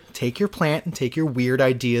of here, take your plant and take your weird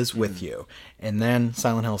ideas with you. And then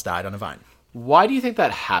Silent Hills died on a vine. Why do you think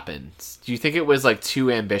that happened? Do you think it was like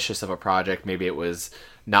too ambitious of a project? Maybe it was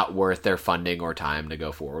not worth their funding or time to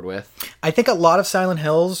go forward with? I think a lot of Silent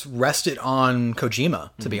Hills rested on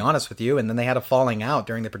Kojima, to be honest with you, and then they had a falling out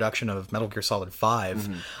during the production of Metal Gear Solid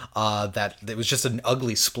 5 that it was just an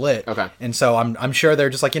ugly split. Okay. And so I'm sure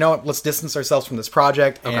they're just like, you know what, let's distance ourselves from this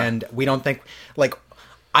project, and we don't think, like,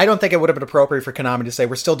 I don't think it would have been appropriate for Konami to say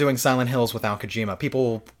we're still doing Silent Hills without Kojima.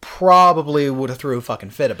 People probably would have threw a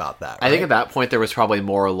fucking fit about that. Right? I think at that point there was probably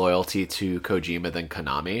more loyalty to Kojima than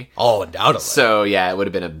Konami. Oh, undoubtedly. So yeah, it would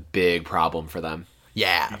have been a big problem for them.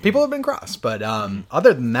 Yeah, people have been cross, but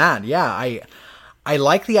other than that, yeah, I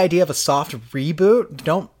like the idea of a soft reboot.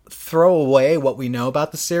 Don't throw away what we know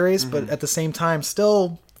about the series, but at the same time,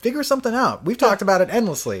 still figure something out. We've talked about it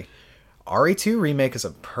endlessly. RE2 Remake is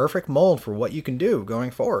a perfect mold for what you can do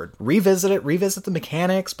going forward. Revisit the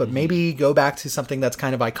mechanics, but maybe go back to something that's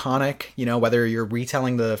kind of iconic, you know, whether you're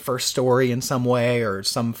retelling the first story in some way or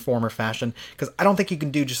some form or fashion. Because I don't think you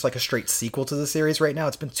can do just like a straight sequel to the series right now.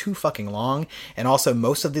 It's been too fucking long. And also,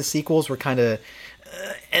 most of the sequels were kind of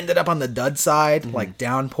ended up on the dud side, like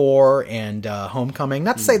Downpour and Homecoming.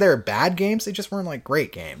 Not to say they're bad games, they just weren't like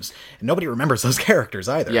great games. And nobody remembers those characters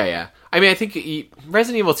either. Yeah. I mean, I think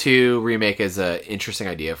Resident Evil 2 Remake is an interesting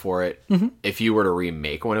idea for it if you were to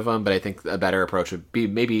remake one of them, but I think a better approach would be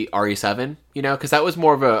maybe RE7, you know, because that was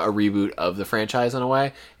more of a reboot of the franchise in a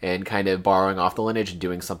way, and kind of borrowing off the lineage and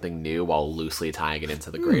doing something new while loosely tying it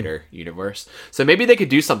into the greater universe. So maybe they could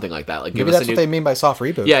do something like that. Like Maybe that's what they mean by soft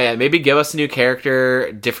reboot. Yeah, maybe give us a new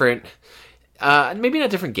character, different... maybe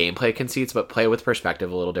not different gameplay conceits, but play with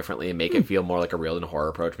perspective a little differently and make it feel more like a real and horror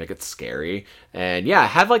approach, make it scary. And yeah,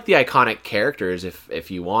 have like the iconic characters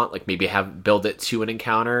if you want, like maybe build it to an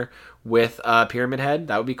encounter with Pyramid Head.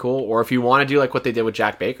 That would be cool. Or if you want to do like what they did with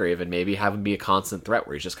Jack Baker, even maybe have him be a constant threat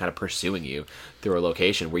where he's just kind of pursuing you through a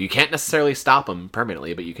location where you can't necessarily stop him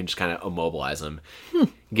permanently, but you can just kind of immobilize him,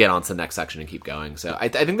 get on to the next section and keep going. So I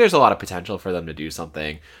think there's a lot of potential for them to do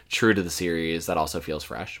something true to the series that also feels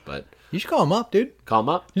fresh, but... You should call him up, dude. Call him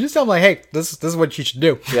up? You just tell him, like, hey, this is what you should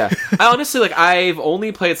do. Yeah. I honestly, like, I've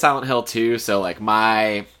only played Silent Hill 2, so, like,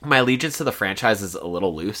 my allegiance to the franchise is a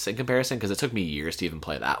little loose in comparison, because it took me years to even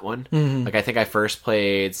play that one. Like, I think I first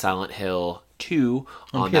played Silent Hill 2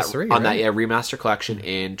 on PS3, that right? remaster collection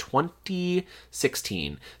in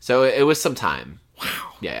 2016. So it was some time.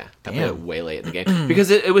 Wow. Yeah, I played it way late in the game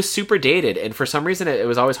because it was super dated, and for some reason it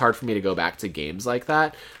was always hard for me to go back to games like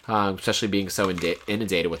that, especially being so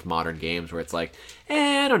inundated with modern games where it's like,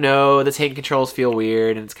 I don't know, the tank controls feel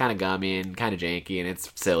weird and it's kind of gummy and kind of janky and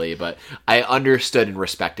it's silly, but I understood and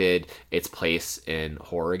respected its place in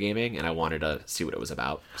horror gaming, and I wanted to see what it was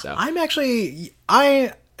about. So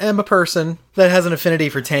I am a person that has an affinity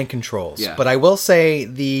for tank controls. Yeah. But I will say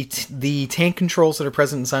the tank controls that are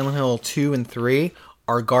present in Silent Hill 2 and 3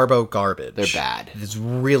 are garbage. They're bad. It's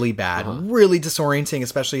really bad. Really disorienting,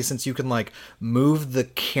 especially since you can like move the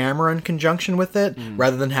camera in conjunction with it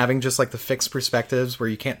rather than having just like the fixed perspectives where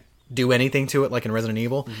you can't do anything to it like in Resident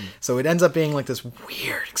Evil. So it ends up being like this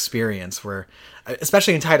weird experience where,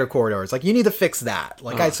 especially in tighter corridors, like you need to fix that.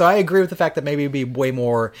 Like so I agree with the fact that maybe it'd be way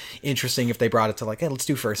more interesting if they brought it to like, hey, let's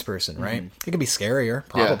do first person, right? It could be scarier,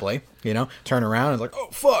 probably. You know, turn around and it's like, oh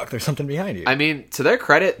fuck, there's something behind you. I mean, to their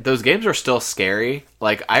credit, those games are still scary.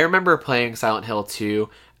 Like, I remember playing Silent Hill 2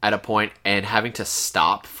 at a point and having to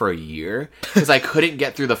stop for a year because I couldn't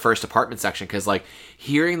get through the first apartment section because, like,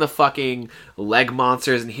 hearing the fucking leg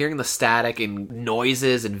monsters and hearing the static and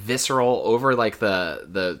noises and visceral over, like,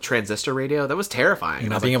 the transistor radio, that was terrifying.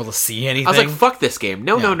 Not being able to see anything. I was like, fuck this game.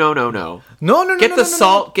 No. No. Get the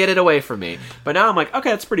salt, get it away from me. But now I'm like, okay,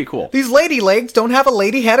 that's pretty cool. These lady legs don't have a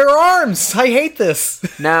lady head or arms. I hate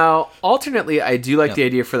this. Now, alternately, I do like the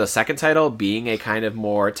idea for the second title being a kind of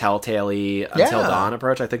more Telltale-y Until Dawn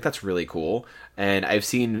approach. I think that's really cool. And I've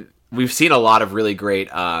seen we've seen a lot of really great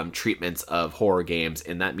treatments of horror games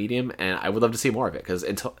in that medium, and I would love to see more of it, because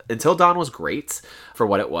Until Dawn was great for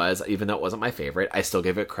what it was, even though it wasn't my favorite. I still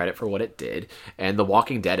give it credit for what it did, and The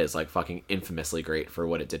Walking Dead is like fucking infamously great for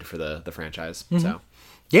what it did for the franchise. So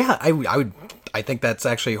Yeah, I think that's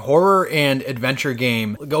actually horror and adventure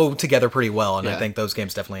game go together pretty well, and I think those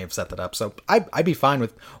games definitely have set that up. So I'd be fine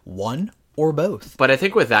with one or both. But I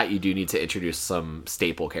think with that, you do need to introduce some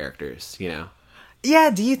staple characters, you know?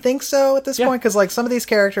 Yeah, do you think so at this point? Because like some of these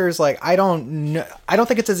characters, like I don't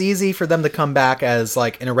think it's as easy for them to come back as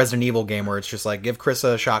like in a Resident Evil game where it's just like give Chris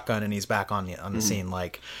a shotgun and he's back on the scene.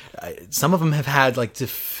 Like some of them have had like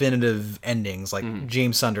definitive endings, like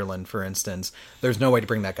James Sunderland, for instance. There's no way to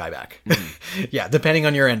bring that guy back. Yeah, depending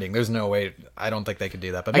on your ending, there's no way. I don't think they could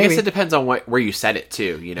do that. But maybe. I guess it depends on where you set it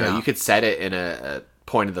too. You know, Yeah. you could set it in a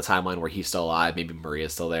point of the timeline where he's still alive. Maybe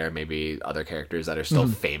Maria's still there. Maybe other characters that are still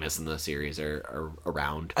famous in the series are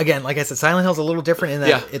around. Again, like I said, Silent Hill's a little different in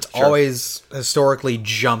that it's always historically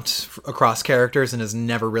jumped across characters and has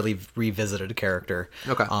never really revisited a character.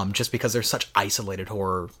 Okay. Just because there's such isolated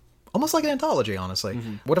horror, almost like an anthology, honestly.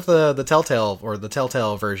 What if the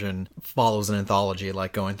Telltale version follows an anthology,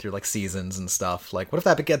 like going through like seasons and stuff? Like, what if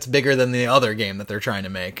that gets bigger than the other game that they're trying to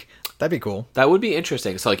make? That'd be cool. That would be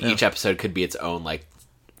interesting. So like each episode could be its own like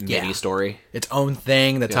mini story. Its own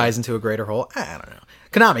thing that ties into a greater whole. I don't know.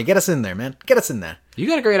 Konami, get us in there, man. Get us in there. You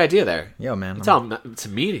got a great idea there. Yo, man. You tell them to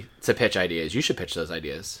me to pitch ideas. You should pitch those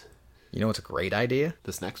ideas. You know what's a great idea?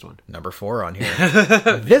 This next one. Number 4 on here.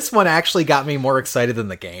 This one actually got me more excited than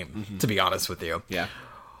the game, to be honest with you. Yeah.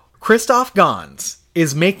 Christoph Gans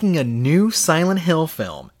is making a new Silent Hill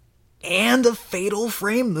film and a Fatal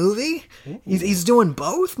Frame movie. He's doing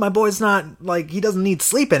both. My boy's not, like, he doesn't need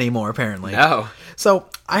sleep anymore, apparently. No. So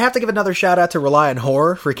I have to give another shout out to Rely on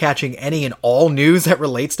Horror for catching any and all news that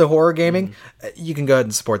relates to horror gaming. You can go ahead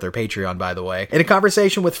and support their Patreon, by the way. In a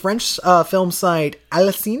conversation with French film site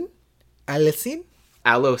Allocine, Allocine,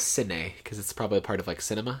 because it's probably a part of like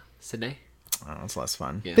cinema. Cine? Oh, that's less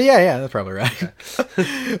fun. Yeah. But yeah, that's probably right.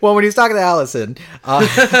 Okay. Well, when he was talking to Allison,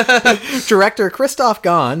 director Christoph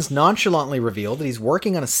Gans nonchalantly revealed that he's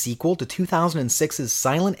working on a sequel to 2006's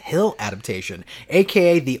Silent Hill adaptation,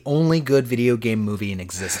 aka the only good video game movie in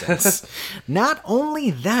existence. Not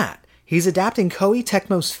only that, he's adapting Koei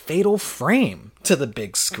Tecmo's Fatal Frame to the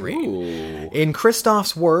big screen. Ooh. In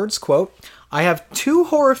Christoph's words, quote, "I have 2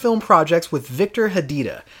 horror film projects with Victor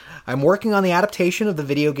Hadida. I'm working on the adaptation of the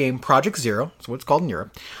video game Project Zero. That's what it's called in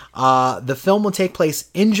Europe. The film will take place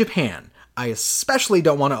in Japan. I especially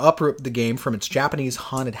don't want to uproot the game from its Japanese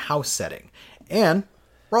haunted house setting. And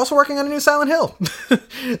we're also working on a new Silent Hill.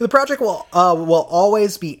 The project will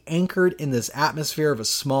always be anchored in this atmosphere of a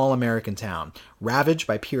small American town, ravaged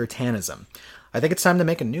by Puritanism. I think it's time to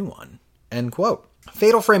make a new one." End quote.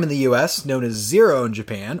 Fatal Frame in the US, known as Zero in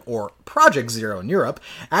Japan, or Project Zero in Europe,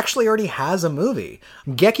 actually already has a movie.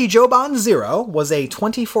 Geki Joban Zero was a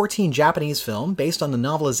 2014 Japanese film based on the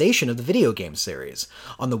novelization of the video game series.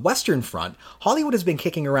 On the Western front, Hollywood has been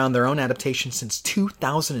kicking around their own adaptation since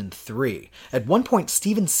 2003. At one point,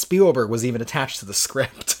 Steven Spielberg was even attached to the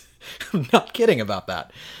script. I'm not kidding about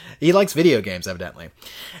that. He likes video games, evidently.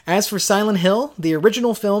 As for Silent Hill, the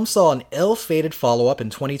original film saw an ill-fated follow-up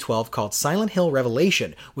in 2012 called Silent Hill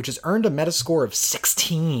Revelation, which has earned a Metascore of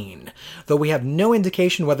 16. Though we have no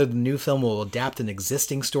indication whether the new film will adapt an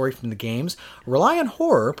existing story from the games, Rely on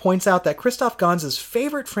Horror points out that Christoph Gans'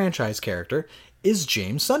 favorite franchise character is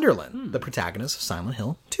James Sunderland, the protagonist of Silent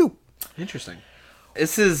Hill 2. Interesting.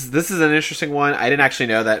 This is an interesting one. I didn't actually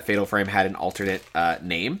know that Fatal Frame had an alternate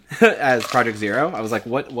name as Project Zero. I was like,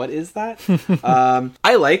 what is that?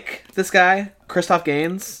 I like this guy, Christoph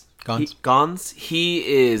Gans. Gans. He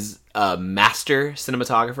is a master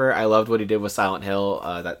cinematographer. I loved what he did with Silent Hill,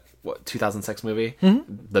 that 2006 movie.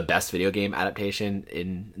 The best video game adaptation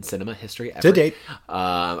in cinema history ever. To date.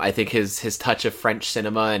 I think his touch of French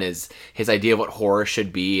cinema and his idea of what horror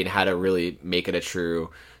should be and how to really make it a true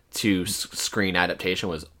to screen adaptation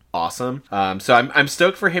was awesome. So I'm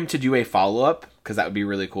stoked for him to do a follow-up, because that would be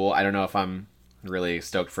really cool. I don't know if I'm really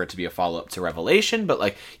stoked for it to be a follow-up to Revelation, but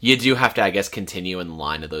like you do have to, I guess, continue in the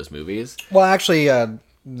line of those movies. Well, actually,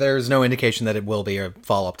 there's no indication that it will be a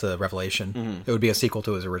follow-up to Revelation. It would be a sequel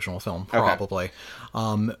to his original film, probably.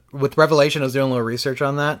 Okay. With Revelation, I was doing a little research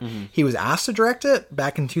on that. He was asked to direct it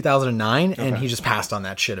back in 2009, and he just passed on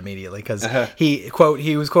that shit immediately, because he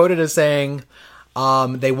was quoted as saying,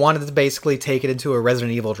 they wanted to basically take it into a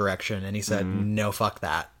Resident Evil direction, and he said, no, fuck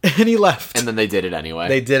that. And he left. And then they did it anyway.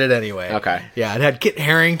 They did it anyway. Okay. Yeah, it had Kit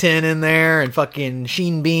Harington in there and fucking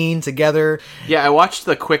Sheen Bean together. Yeah, I watched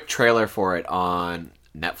the quick trailer for it on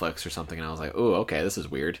Netflix or something, and I was like, "Oh, okay, this is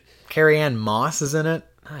weird." Carrie Ann Moss is in it.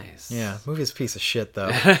 Nice. Yeah, movie's a piece of shit though.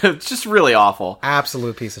 It's just really awful.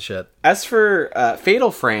 Absolute piece of shit. As for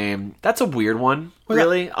Fatal Frame, that's a weird one,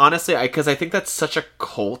 really. Honestly, because I think that's such a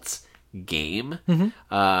cult game.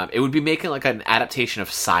 It would be making like an adaptation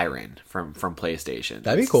of Siren from PlayStation.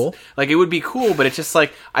 That'd be cool. Like it would be cool, but it's just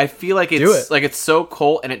like I feel like Do it's it. like it's so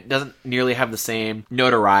cult and it doesn't nearly have the same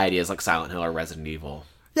notoriety as like Silent Hill or Resident Evil.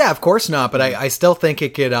 Yeah, of course not, but I still think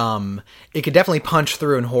it could definitely punch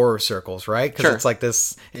through in horror circles, right? Because Sure. it's like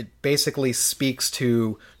this, it basically speaks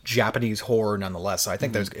to Japanese horror nonetheless. So I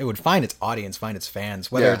think it would find its audience, find its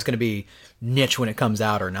fans, whether Yeah. it's going to be niche when it comes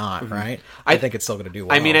out or not, right? I think it's still going to do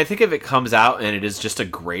well. I mean, I think if it comes out and it is just a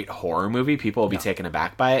great horror movie, people will be taken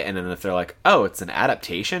aback by it. And then if they're like, "Oh, it's an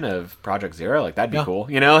adaptation of Project Zero," like that'd be cool,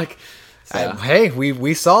 you know? Like, so. Hey,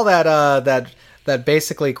 we saw that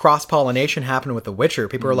basically cross-pollination happened with The Witcher.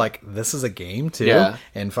 People are like, this is a game too? Yeah.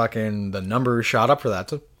 And fucking the numbers shot up for that.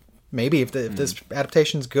 So maybe if this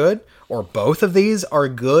adaptation's good, or both of these are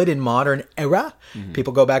good in modern era,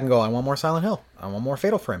 people go back and go, I want more Silent Hill. I want more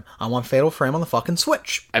Fatal Frame. I want Fatal Frame on the fucking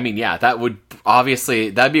Switch. I mean, yeah, that would obviously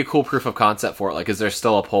that'd be a cool proof of concept for it. Like, is there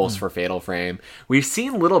still a pulse for Fatal Frame? We've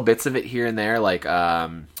seen little bits of it here and there, like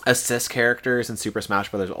assist characters in Super Smash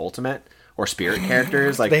Bros. Ultimate or spirit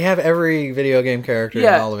characters. Like They have every video game character in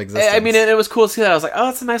all of existence. I mean, it was cool to see that. I was like, oh,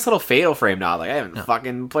 it's a nice little Fatal Frame nod. Like, I haven't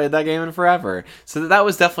fucking played that game in forever, so that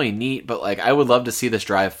was definitely neat. But like, I would love to see this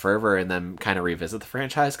drive further and then kind of revisit the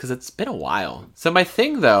franchise because it's been a while. So my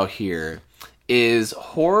thing though here is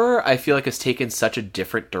horror. I feel like has taken such a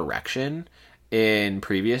different direction in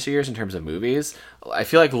previous years in terms of movies. I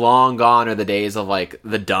feel like long gone are the days of like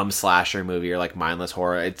the dumb slasher movie or like mindless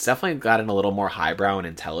horror. It's definitely gotten a little more highbrow and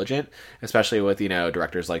intelligent, especially with,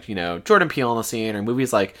 directors like, Jordan Peele on the scene, or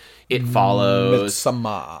movies like It Follows,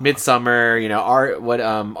 Midsummer,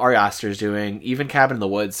 Ari Aster's doing, even Cabin in the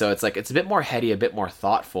Woods. So it's like, it's a bit more heady, a bit more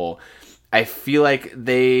thoughtful. I feel like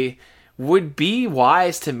they would be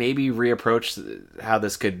wise to maybe reapproach how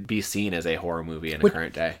this could be seen as a horror movie in the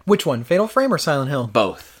current day. Which one, Fatal Frame or Silent Hill?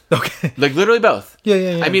 Both. Okay. Like, literally both.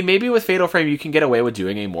 Yeah. I mean, maybe with Fatal Frame, you can get away with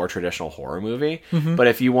doing a more traditional horror movie. But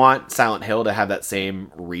if you want Silent Hill to have that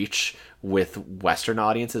same reach with Western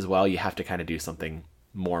audience as well, you have to kind of do something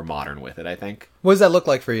more modern with it, I think. What does that look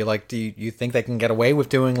like for you? Like, do you think they can get away with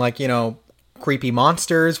doing, like, creepy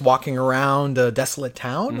monsters walking around a desolate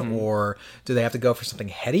town? Or do they have to go for something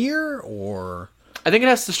headier? Or... I think it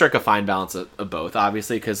has to strike a fine balance of both,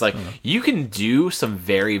 obviously, because like you can do some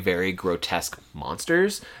very, very grotesque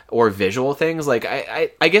monsters or visual things. Like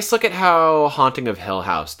I guess look at how Haunting of Hill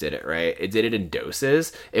House did it, right? It did it in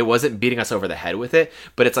doses. It wasn't beating us over the head with it,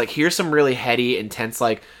 but it's like, here's some really heady, intense,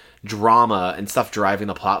 like drama and stuff driving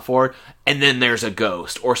the plot forward, and then there's a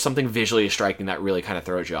ghost or something visually striking that really kind of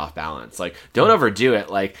throws you off balance. Like, don't overdo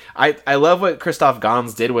it. Like, I love what Christoph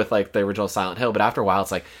Gans did with like the original Silent Hill, but after a while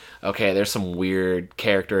it's like, okay, there's some weird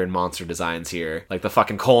character and monster designs here. Like the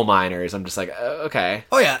fucking coal miners. I'm just like, okay.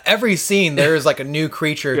 Oh yeah, every scene there's like a new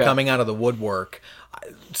creature coming out of the woodwork.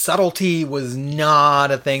 Subtlety was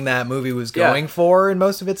not a thing that movie was going for in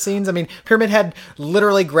most of its scenes. I mean, Pyramid Head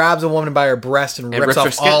literally grabs a woman by her breast and rips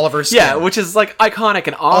off all of her skin. Yeah, which is like iconic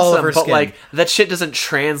and awesome, but skin. like that shit doesn't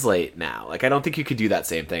translate now. Like, I don't think you could do that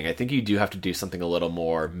same thing. I think you do have to do something a little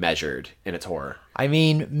more measured in its horror. I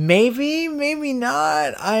mean, maybe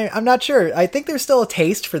not. I'm not sure. I think there's still a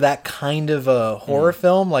taste for that kind of a horror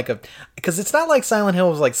film, because it's not like Silent Hill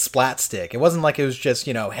was like splat stick. It wasn't like it was just,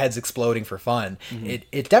 heads exploding for fun.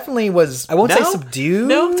 It definitely was, I won't say subdued.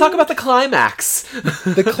 No, talk about the climax.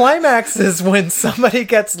 The climax is when somebody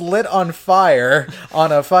gets lit on fire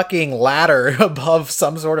on a fucking ladder above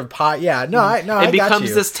some sort of pot. Yeah, I got you. It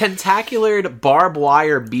becomes this tentacular barbed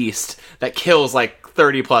wire beast that kills like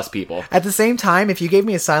 30 plus people. At the same time, if you gave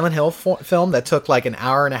me a Silent Hill film that took like an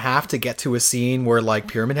hour and a half to get to a scene where like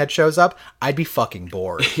Pyramid Head shows up, I'd be fucking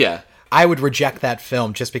bored. Yeah. I would reject that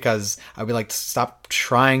film just because I'd be like, stop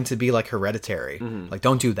trying to be like Hereditary. Like,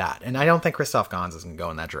 don't do that. And I don't think Christoph Gans is going to go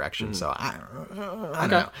in that direction. So I don't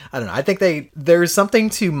know. I think there's something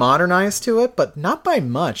to modernize to it, but not by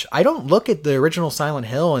much. I don't look at the original Silent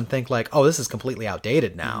Hill and think like, oh, this is completely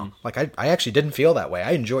outdated now. Like, I actually didn't feel that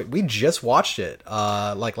way. We just watched it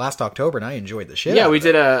like last October, and I enjoyed the shit out of it.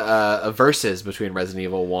 Did a versus between Resident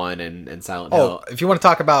Evil 1 and Silent Hill. If you want to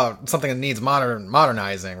talk about something that needs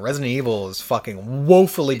modernizing, Resident Evil is fucking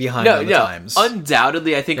woefully behind on the times.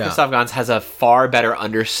 Undoubtedly, I think Christoph Gans has a far better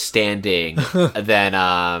understanding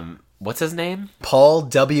than what's his name? Paul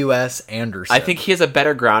W.S. Anderson. I think he has a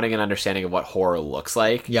better grounding and understanding of what horror looks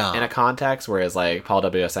like in a context, whereas like Paul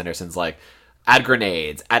W.S. Anderson's like, Add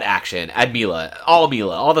grenades, add action, add Mila all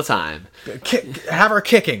the time. Have her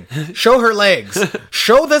kicking. Show her legs.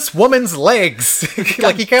 Show this woman's legs.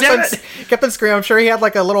 Like he kept on screaming. I'm sure he had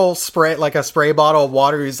like a little spray, like a spray bottle of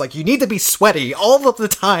water. He's like, you need to be sweaty all of the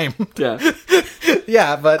time. Yeah.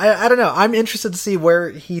 Yeah, but I don't know. I'm interested to see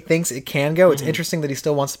where he thinks it can go. It's interesting that he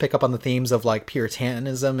still wants to pick up on the themes of like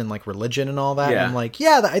Puritanism and like religion and all that. Yeah. And I'm like,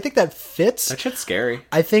 yeah, I think that fits. That shit's scary.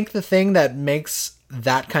 I think the thing that makes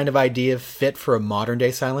that kind of idea fit for a modern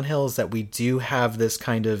day Silent Hill is that we do have this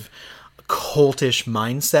kind of cultish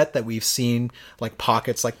mindset that we've seen like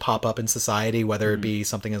pockets like pop up in society, whether it be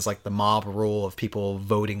something as like the mob rule of people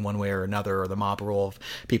voting one way or another, or the mob rule of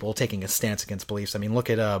people taking a stance against beliefs. I mean, look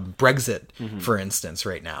at Brexit, for instance,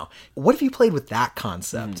 right now. What if you played with that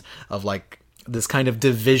concept of like this kind of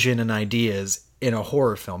division and ideas in a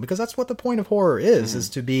horror film? Because that's what the point of horror is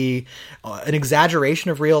to be an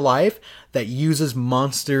exaggeration of real life that uses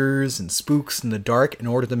monsters and spooks in the dark in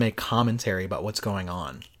order to make commentary about what's going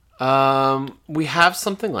on. We have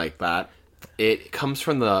something like that. It comes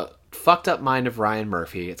from the fucked up mind of Ryan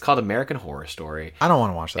Murphy. It's called American Horror Story. I don't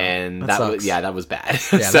want to watch that. And that was that was bad.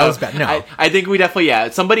 Yeah, so that was bad. No. I think we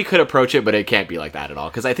definitely, somebody could approach it, but it can't be like that at all.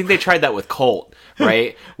 Because I think they tried that with Cult,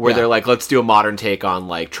 right? Where they're like, let's do a modern take on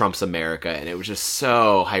like Trump's America. And it was just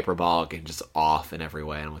so hyperbolic and just off in every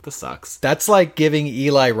way. And I'm like, this sucks. That's like giving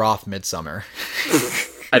Eli Roth Midsummer.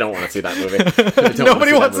 I don't want to see that movie.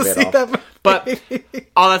 Nobody wants to see that movie. But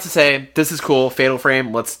all that to say, this is cool. Fatal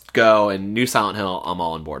Frame, let's go. And new Silent Hill, I'm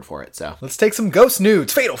all on board for it. So let's take some ghost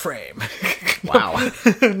nudes. Fatal Frame. Wow.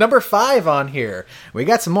 Number 5 on here. We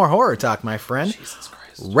got some more horror talk, my friend. Jesus Christ.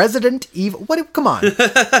 Resident Evil... Come on.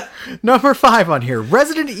 Number 5 on here.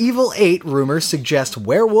 Resident Evil 8 rumors suggest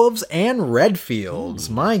werewolves and Redfields.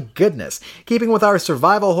 My goodness. Keeping with our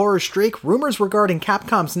survival horror streak, rumors regarding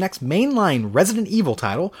Capcom's next mainline Resident Evil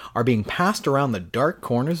title are being passed around the dark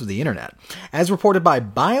corners of the internet. As reported by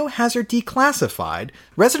Biohazard Declassified,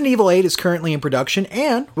 Resident Evil 8 is currently in production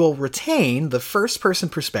and will retain the first-person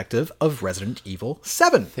perspective of Resident Evil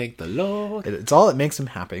 7. Thank the Lord. It's all that makes him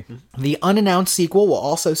happy. The unannounced sequel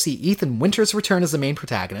will also see Ethan Winters return as the main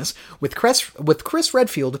protagonist, with Chris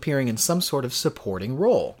Redfield appearing in some sort of supporting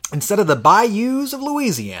role. Instead of the bayous of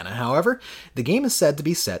Louisiana, however, the game is said to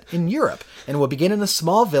be set in Europe, and will begin in a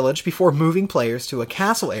small village before moving players to a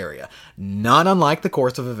castle area, not unlike the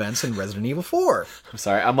course of events in Resident Evil 4. I'm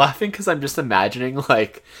sorry, I'm laughing because I'm just imagining,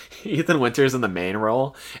 like, Ethan Winters in the main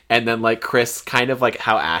role, and then, like, Chris, kind of like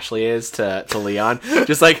how Ashley is to Leon,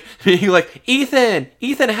 just, like, being like, Ethan,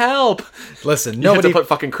 help! Listen, You nobody... have to put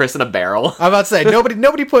fucking Chris in a barrel. I'm about to say,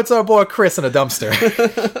 nobody puts our boy Chris in a dumpster.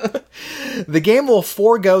 The game will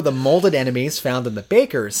forego the molded enemies found in the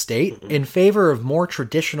Baker estate in favor of more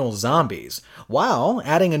traditional zombies, while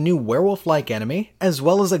adding a new werewolf-like enemy, as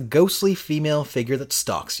well as a ghostly female figure that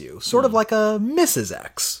stalks you, sort of like a Mrs.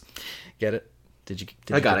 X. Get it? Did you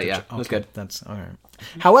I got it, yeah. Okay, That's good. That's all right.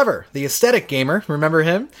 However, the aesthetic gamer, remember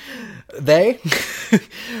him? They,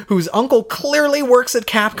 whose uncle clearly works at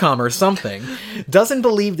Capcom or something, doesn't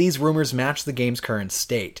believe these rumors match the game's current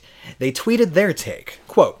state. They tweeted their take,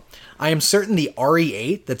 quote, I am certain the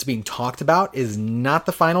RE8 that's being talked about is not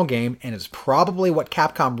the final game and is probably what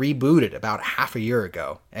Capcom rebooted about half a year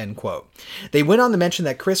ago, end quote. They went on to mention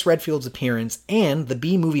that Chris Redfield's appearance and the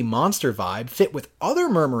B-movie monster vibe fit with other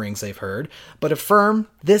murmurings they've heard, but affirm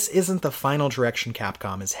this isn't the final direction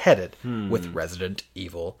Capcom is headed with Resident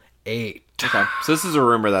Evil 8. Okay, so this is a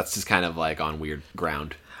rumor that's just kind of like on weird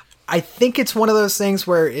ground. I think it's one of those things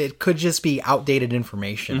where it could just be outdated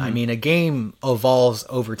information. I mean, a game evolves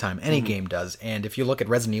over time. Any game does. And if you look at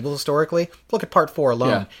Resident Evil historically, look at Part 4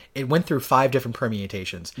 alone. It went through 5 different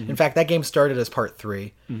permutations. In fact, that game started as Part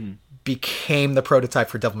 3, became the prototype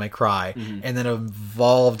for Devil May Cry, and then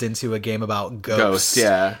evolved into a game about ghosts.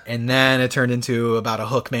 And then it turned into about a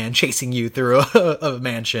hook man chasing you through a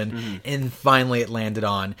mansion. And finally it landed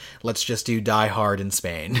on, let's just do Die Hard in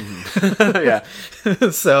Spain. Yeah.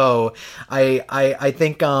 So I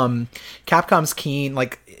think Capcom's keen,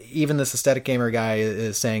 like even this aesthetic gamer guy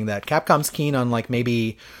is saying that Capcom's keen on like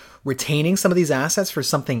maybe retaining some of these assets for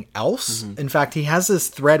something else. In fact, he has this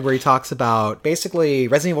thread where he talks about basically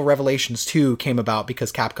Resident Evil Revelations 2 came about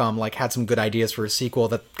because Capcom like had some good ideas for a sequel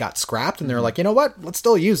that got scrapped, and they're like, you know what, let's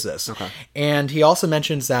still use this. And he also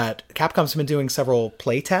mentions that Capcom's been doing several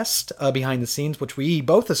playtests behind the scenes, which we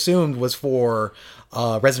both assumed was for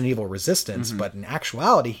Resident Evil Resistance, but in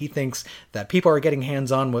actuality, he thinks that people are getting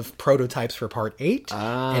hands-on with prototypes for Part 8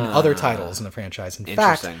 and other titles in the franchise. In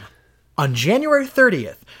fact, on January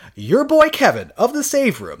 30th, your boy Kevin of the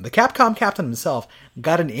Save Room, the Capcom captain himself,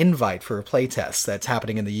 got an invite for a playtest that's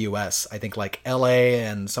happening in the US. I think like LA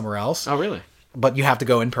and somewhere else. Oh, really? but you have to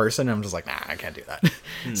go in person. And I'm just like, nah, I can't do that.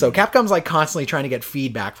 So Capcom's like constantly trying to get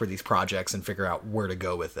feedback for these projects and figure out where to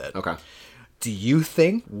go with it. Okay. Do you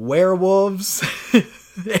think werewolves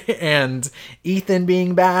and Ethan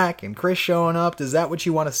being back and Chris showing up, is that what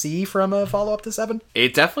you want to see from a follow-up to 7?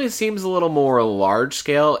 It definitely seems a little more large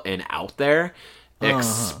scale and out there,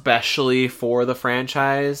 especially for the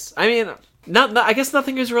franchise. I mean, I guess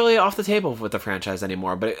nothing is really off the table with the franchise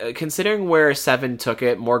anymore, but considering where 7 took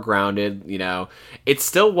it, more grounded, you know, it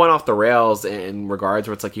still went off the rails in regards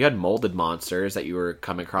where it's like you had molded monsters that you were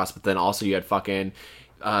coming across, but then also you had fucking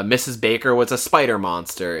Mrs. Baker was a spider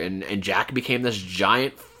monster, and Jack became this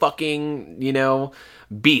giant fucking, you know,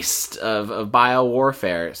 beast of bio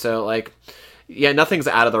warfare. So, like, yeah, nothing's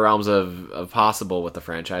out of the realms of possible with the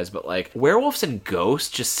franchise, but, like, werewolves and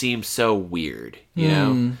ghosts just seem so weird, you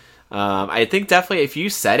know? I think definitely if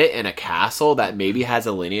you set it in a castle that maybe has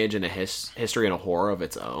a lineage and a history and a horror of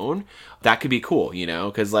its own, that could be cool, you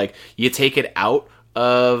know? Because, like, you take it out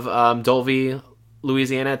of Dulvey,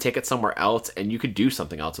 Louisiana, take it somewhere else, and you could do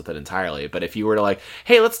something else with it entirely. But if you were to like,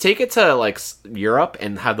 hey, let's take it to like Europe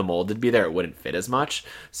and have the molded be there, it wouldn't fit as much.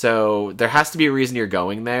 So there has to be a reason you're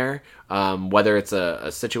going there, whether it's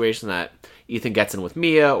a situation that Ethan gets in with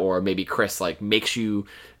Mia, or maybe Chris like makes you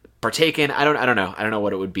partake in. I don't know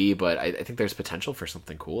what it would be, but I think there's potential for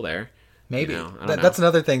something cool there. Maybe. You know, I don't know. That's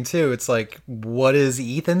another thing, too. It's like, what is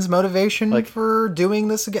Ethan's motivation for doing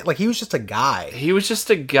this again? Like, he was just a guy. He was just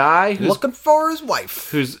a guy who's looking for his wife.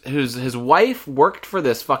 Whose his wife worked for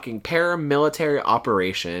this fucking paramilitary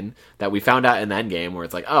operation that we found out in the endgame, where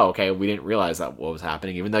it's like, oh, okay, we didn't realize that what was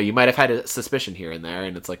happening, even though you might have had a suspicion here and there,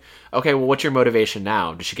 and it's like, okay, well, what's your motivation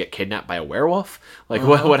now? Does she get kidnapped by a werewolf? Like,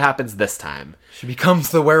 what happens this time? She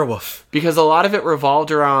becomes the werewolf. Because a lot of it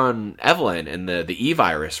revolved around Evelyn and the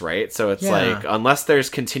E-virus, right? So it's like, unless there's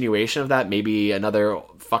continuation of that, maybe another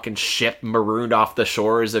fucking ship marooned off the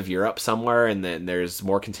shores of Europe somewhere, and then there's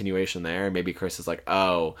more continuation there. Maybe Chris is like,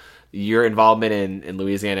 oh, your involvement in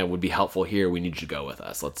Louisiana would be helpful here. We need you to go with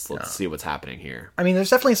us. Let's see what's happening here. I mean,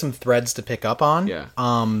 there's definitely some threads to pick up on. Yeah.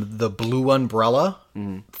 The blue umbrella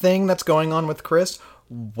thing that's going on with Chris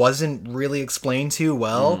wasn't really explained too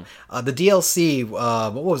well. The DLC,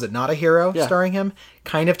 what was it, Not a Hero, starring him,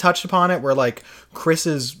 kind of touched upon it, where like Chris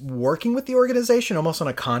is working with the organization almost on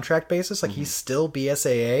a contract basis. Like he's still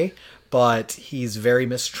BSAA, but he's very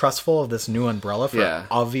mistrustful of this new umbrella for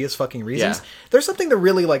obvious fucking reasons. Yeah. There's something to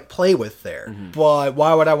really like play with there. But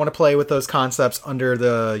why would I want to play with those concepts under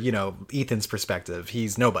the, you know, Ethan's perspective?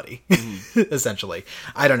 He's nobody, essentially.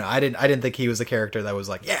 I don't know. I didn't think he was a character that was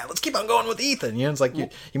like, yeah, let's keep on going with Ethan. You know, it's like, you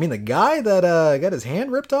mean the guy that got his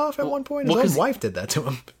hand ripped off at one point? His own wife did that to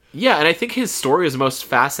him. Yeah, and I think his story is most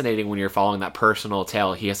fascinating when you're following that personal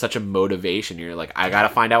tale. He has such a motivation. You're like, I gotta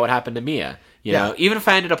find out what happened to Mia. You know, even if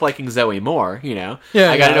I ended up liking Zoe more, you know,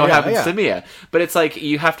 I gotta know what happens to Mia. But it's like,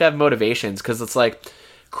 you have to have motivations, because it's like,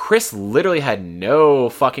 Chris literally had no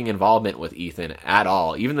fucking involvement with Ethan at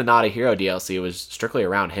all. Even the Not a Hero DLC was strictly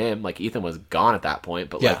around him. Like, Ethan was gone at that point,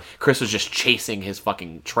 but like, Chris was just chasing his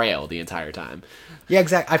fucking trail the entire time. Yeah,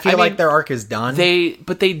 exactly. I feel like their arc is done.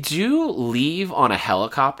 But they do leave on a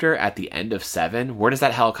helicopter at the end of 7. Where does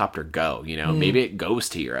that helicopter go? You know, maybe it goes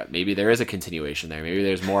to Europe. Maybe there is a continuation there. Maybe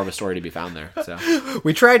there's more of a story to be found there. So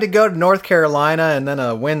we tried to go to North Carolina, and then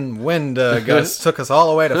a wind gust took us all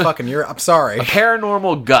the way to fucking Europe. I'm sorry. A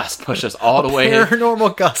paranormal gust pushed us all the way.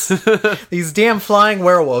 Paranormal gust. These damn flying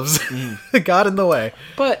werewolves got in the way.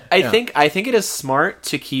 But I think it is smart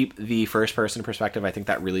to keep the first person perspective. I think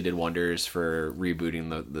that really did wonders for rebooting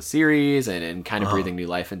the series and kind of breathing new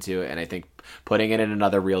life into it. And I think putting it in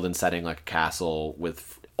another reeled-in setting like a castle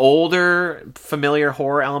with older familiar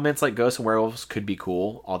horror elements like ghosts and werewolves could be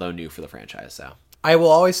cool, although new for the franchise. So I will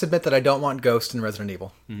always submit that I don't want Ghost in Resident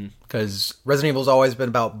Evil, because Resident Evil's always been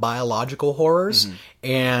about biological horrors,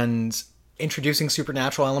 and introducing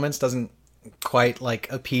supernatural elements doesn't quite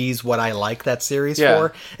like appease what I like that series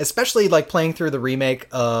for, especially like playing through the remake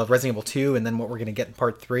of Resident Evil 2 and then what we're going to get in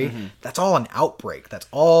part 3. That's all an outbreak. That's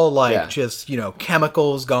all like just, you know,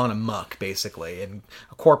 chemicals gone amok basically, and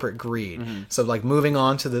corporate greed. So like moving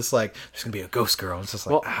on to this, like there's going to be a ghost girl. It's just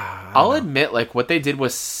like, I'll admit, like what they did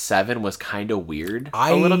with 7 was kind of weird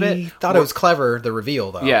a little bit. I thought it was clever, the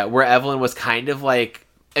reveal though. Yeah, where Evelyn was kind of like,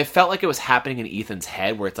 it felt like it was happening in Ethan's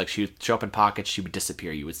head, where it's like she would show up in pockets, she would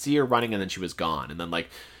disappear. You would see her running, and then she was gone. And then, like,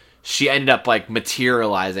 she ended up, like,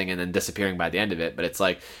 materializing and then disappearing by the end of it. But it's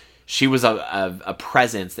like, she was a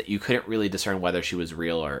presence that you couldn't really discern whether she was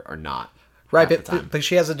real or not. Right, half the time. but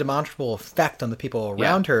she has a demonstrable effect on the people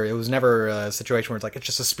around her. It was never a situation where it's like, it's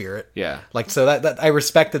just a spirit. Yeah. Like, so that I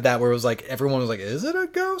respected that, where it was like, everyone was like, is it a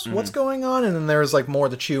ghost? What's going on? And then there was like more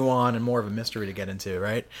to chew on and more of a mystery to get into,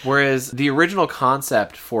 right? Whereas the original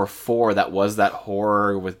concept for 4, that was that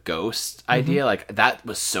horror with ghost idea, like, that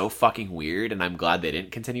was so fucking weird, and I'm glad they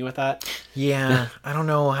didn't continue with that. Yeah, I don't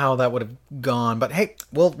know how that would have gone, but hey,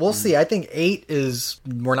 we'll see. I think 8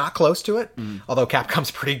 we're not close to it, although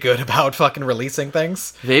Capcom's pretty good about fucking releasing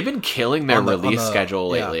things. They've been killing their On the- release on the- schedule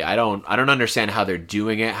lately. yeah. I don't understand how they're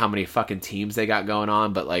doing it, how many fucking teams they got going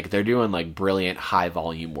on, but like they're doing like brilliant high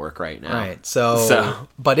volume work right now. Right. So,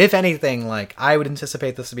 but if anything, like, I would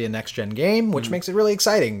anticipate this to be a next gen game, which makes it really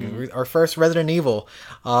exciting. Our first Resident Evil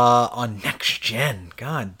on next gen.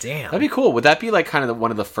 God damn. That'd be cool. Would that be like kind of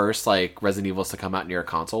one of the first like Resident Evils to come out near a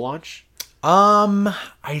console launch?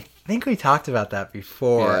 I think we talked about that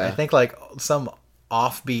before. Yeah. I think like some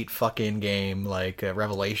offbeat fucking game like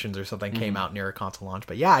Revelations or something came out near a console launch.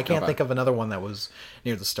 But yeah, I can't think of another one that was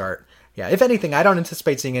near the start. Yeah, if anything, I don't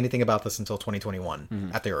anticipate seeing anything about this until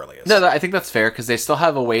 2021 at the earliest. No, I think that's fair because they still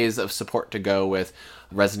have a ways of support to go with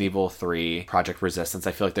Resident Evil 3, Project Resistance.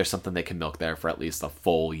 I feel like there's something they can milk there for at least a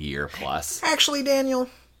full year plus. Actually, Daniel,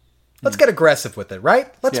 let's get aggressive with it,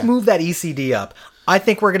 right? Let's move that ECD up. I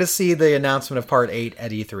think we're going to see the announcement of Part 8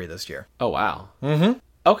 at E3 this year. Oh, wow. Mm-hmm.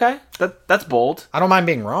 Okay, that's bold. I don't mind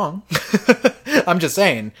being wrong. I'm just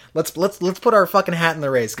saying, let's put our fucking hat in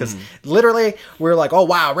the race, because literally we're like, oh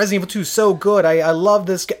wow, Resident Evil 2 is so good. I love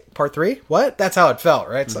this. Part 3? What? That's how it felt,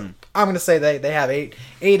 right? So I'm gonna say they have eight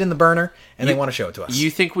in the burner, and they want to show it to us.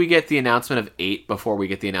 You think we get the announcement of 8 before we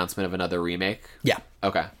get the announcement of another remake? Yeah.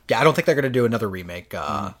 Okay. Yeah, I don't think they're going to do another remake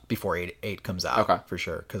before 8 comes out. Okay. For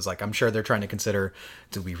sure. Because like, I'm sure they're trying to consider,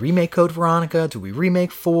 do we remake Code Veronica? Do we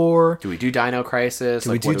remake 4? Do we do Dino Crisis?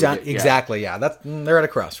 Do we do exactly, yeah. They're at a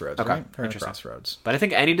crossroads, Okay. right? They're at a Interesting. crossroads. But I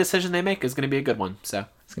think any decision they make is going to be a good one. So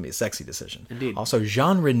It's going to be a sexy decision. Indeed. Also,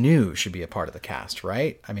 Jean Reno should be a part of the cast,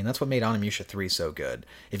 right? I mean, that's what made Onimusha 3 so good.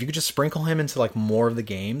 If you could just sprinkle him into like more of the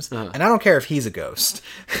games, and I don't care if he's a ghost.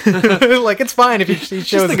 Like, it's fine if he shows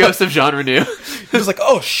just the ghost of Jean Reno. He was like,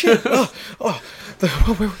 oh shit, the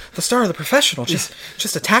star of The Professional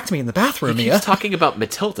just attacked me in the bathroom. He's talking about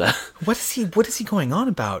Matilda. What is he going on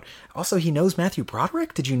about? Also, he knows Matthew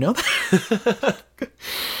Broderick. Did you know that?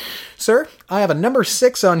 Sir, I have a number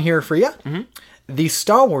 6 on here for you. Mm-hmm. The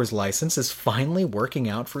Star Wars license is finally working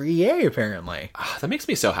out for EA, apparently. That makes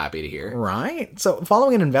me so happy to hear. Right. So,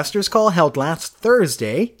 following an investors call held last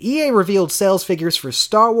Thursday, EA revealed sales figures for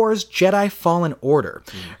Star Wars Jedi Fallen Order.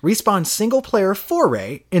 Respawn's single-player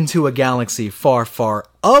foray into a galaxy far, far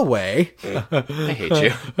away I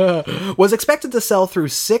hate you. was expected to sell through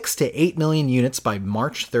 6 to 8 million units by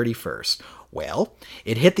March 31st. Well,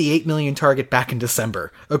 it hit the 8 million target back in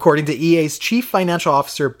December, according to EA's chief financial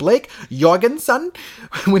officer Blake Jorgensen,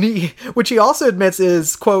 which he also admits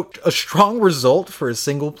is, quote, a strong result for a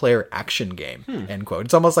single-player action game, end quote.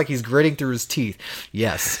 It's almost like he's gritting through his teeth.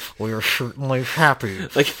 Yes, we are certainly happy.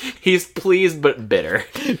 Like, he's pleased but bitter.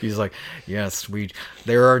 He's like, yes,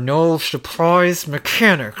 there are no surprise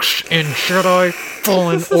mechanics in Jedi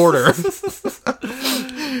Fallen Order.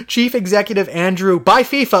 Chief Executive Andrew "By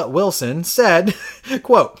FIFA" Wilson said,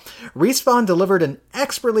 quote, Respawn delivered an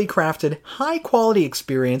expertly crafted, high-quality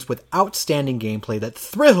experience with outstanding gameplay that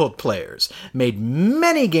thrilled players, made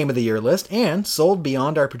many Game of the Year lists, and sold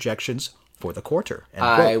beyond our projections for the quarter. End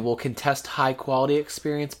quote. I will contest high-quality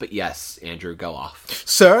experience, but yes, Andrew, go off.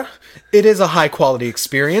 Sir, it is a high-quality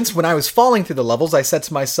experience. When I was falling through the levels, I said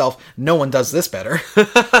to myself, no one does this better.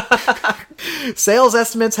 Sales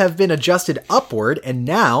estimates have been adjusted upward, and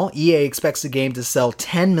now EA expects the game to sell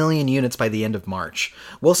 10 million units by the end of March.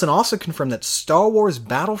 Wilson also confirmed that Star Wars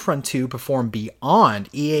Battlefront 2 performed beyond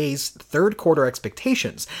EA's third quarter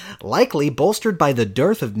expectations, likely bolstered by the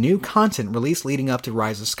dearth of new content released leading up to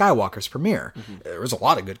Rise of Skywalker's premiere. There was a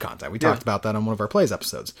lot of good content. We talked about that on one of our Plays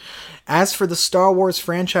episodes. As for the Star Wars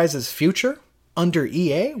franchise's future, under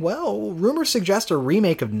EA, well, rumors suggest a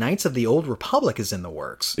remake of Knights of the Old Republic is in the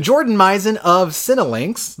works. Jordan Misen of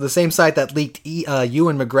Cinelinx, the same site that leaked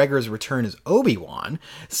Ewan McGregor's return as Obi-Wan,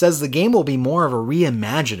 says the game will be more of a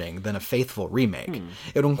reimagining than a faithful remake.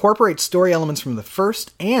 It will incorporate story elements from the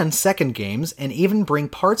first and second games, and even bring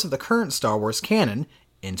parts of the current Star Wars canon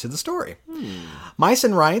into the story.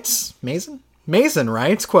 Mason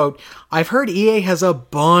writes, quote, I've heard EA has a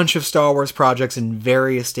bunch of Star Wars projects in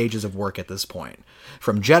various stages of work at this point.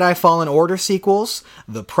 From Jedi Fallen Order sequels,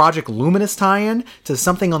 the Project Luminous tie-in, to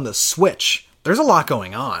something on the Switch. There's a lot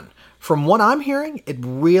going on. From what I'm hearing, it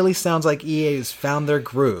really sounds like EA has found their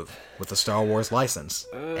groove with the Star Wars license.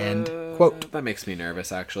 End quote. That makes me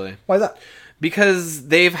nervous, actually. Why is that? Because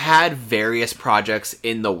they've had various projects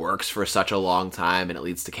in the works for such a long time, and it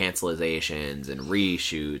leads to cancelizations and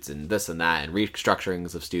reshoots and this and that and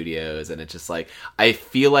restructurings of studios. And it's just like, I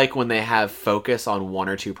feel like when they have focus on one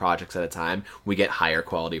or two projects at a time, we get higher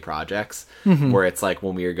quality projects. Where it's like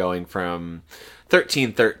when we were going from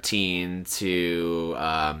 1313 to,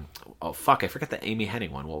 oh fuck, I forgot the Amy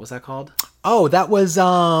Hennig one. What was that called? Oh, that was,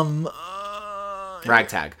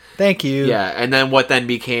 Ragtag. Thank you. Yeah, and then what then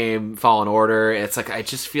became Fallen Order. It's like, I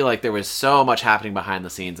just feel like there was so much happening behind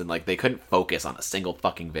the scenes, and like they couldn't focus on a single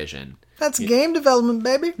fucking vision. That's game development,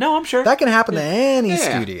 baby. No, I'm sure. That can happen to any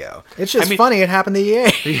studio. It's just funny it happened to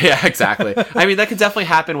EA. Yeah, exactly. I mean, that could definitely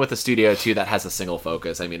happen with a studio, too, that has a single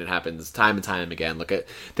focus. I mean, it happens time and time again. Look at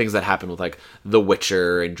things that happen with, like, The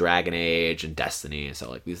Witcher and Dragon Age and Destiny.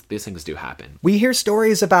 So, like, these things do happen. We hear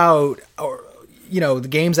stories about, the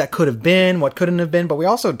games that could have been, what couldn't have been, but we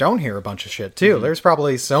also don't hear a bunch of shit, too. There's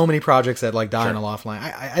probably so many projects that, like, die in a loft line.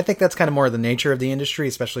 I think that's kind of more the nature of the industry,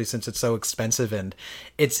 especially since it's so expensive, and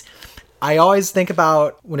I always think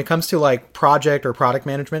about, when it comes to like project or product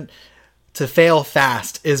management, to fail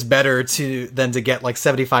fast is better than to get like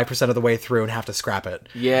 75% of the way through and have to scrap it.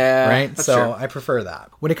 Yeah. Right? So true. I prefer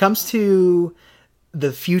that. When it comes to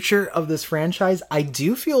the future of this franchise, I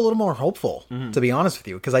do feel a little more hopeful, to be honest with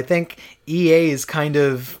you, because I think EA is kind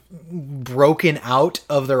of broken out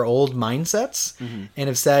of their old mindsets and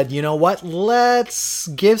have said, you know what, let's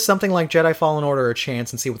give something like Jedi Fallen Order a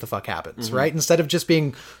chance and see what the fuck happens, right? Instead of just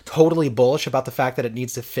being totally bullish about the fact that it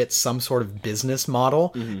needs to fit some sort of business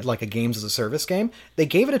model, like a games as a service game, they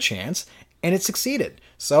gave it a chance and it succeeded.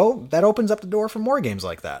 So that opens up the door for more games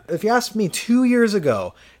like that. If you asked me 2 years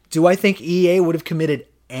ago, do I think EA would have committed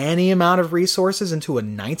any amount of resources into a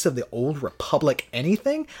Knights of the Old Republic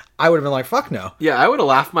anything? I would have been like, fuck no. Yeah, I would have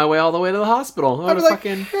laughed my way all the way to the hospital. I'd be like,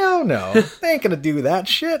 hell no. They ain't gonna do that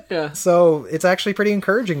shit. Yeah. So it's actually pretty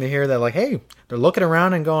encouraging to hear that, like, hey, they're looking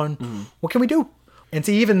around and going, what can we do? And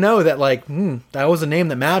to even know that, like, that was a name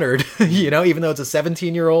that mattered, even though it's a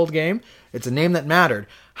 17-year-old game, it's a name that mattered.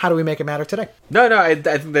 How do we make it matter today? No, I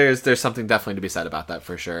think there's something definitely to be said about that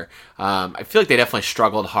for sure. I feel like they definitely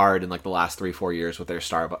struggled hard in like the last 3-4 years with their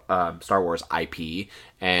Star Wars IP,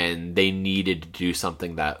 and they needed to do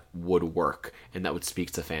something that would work and that would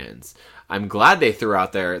speak to fans. I'm glad they threw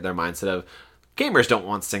out their mindset of, gamers don't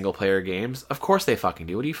want single-player games. Of course they fucking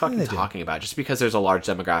do. What are you fucking talking about? Just because there's a large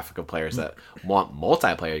demographic of players that want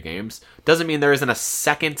multiplayer games doesn't mean there isn't a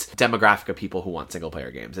second demographic of people who want single-player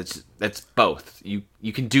games. It's both.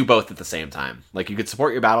 You can do both at the same time. Like, you could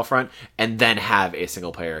support your Battlefront and then have a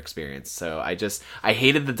single-player experience. So I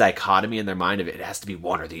hated the dichotomy in their mind of it has to be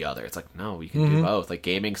one or the other. It's like, no, you can do both. Like,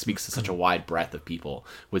 gaming speaks to such a wide breadth of people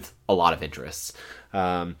with a lot of interests.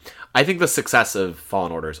 I think the success of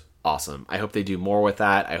Fallen Order is awesome. I hope they do more with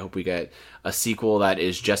that. I hope we get a sequel that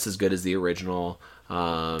is just as good as the original.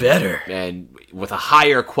 Better. And with a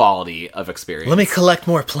higher quality of experience. Let me collect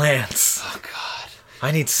more plants. Oh, God.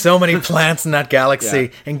 I need so many plants in that galaxy. Yeah.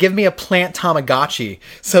 And give me a plant Tamagotchi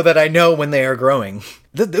so that I know when they are growing.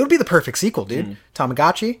 It would be the perfect sequel, dude.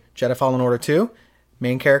 Tamagotchi, Jedi Fallen Order 2.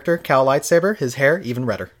 Main character, Cal Lightsaber, his hair, even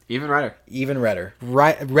redder. Even redder. Even redder.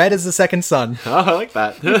 Red is the second sun. Oh, I like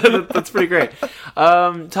that. That's pretty great.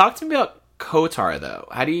 Talk to me about KOTOR, though.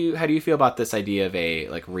 How do you feel about this idea of a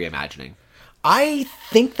like reimagining? I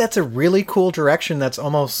think that's a really cool direction that's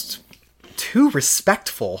almost too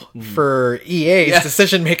respectful for EA's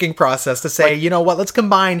decision-making process to say, you know what, let's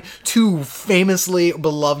combine two famously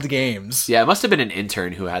beloved games. Yeah, it must have been an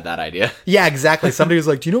intern who had that idea. Yeah, exactly. Somebody was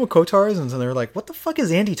like, do you know what KOTOR is? And they're like, what the fuck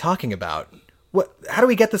is Andy talking about? What? How do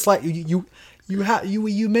we get this you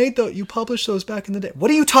published those back in the day. What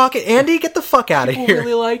are you talking, Andy? Get the fuck out of here. People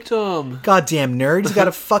really liked them. Goddamn nerd. He's got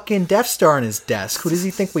a fucking Death Star on his desk. Who does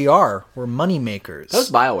he think we are? We're money makers. That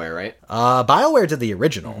was BioWare, right? BioWare did the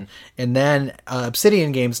original, and then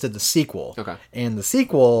Obsidian Games did the sequel. Okay. And the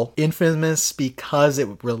sequel, infamous because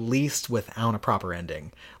it released without a proper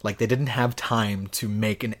ending. Like, they didn't have time to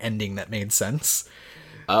make an ending that made sense.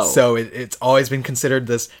 Oh. So it's always been considered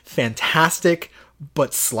this fantastic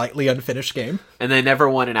but slightly unfinished game. And they never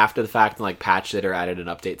went in after the fact and like patched it or added an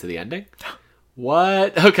update to the ending?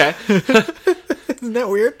 What? Okay. Isn't that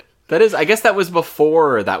weird? That is, I guess that was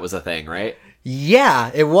before that was a thing, right?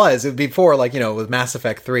 Yeah, it was. It was before, like, with Mass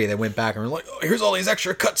Effect 3, they went back and were like, oh, here's all these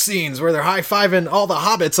extra cutscenes where they're high-fiving all the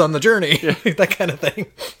hobbits on the journey. Yeah. That kind of thing.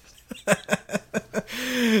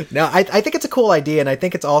 No, I think it's a cool idea, and I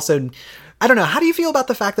think it's also... I don't know. How do you feel about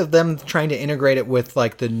the fact of them trying to integrate it with,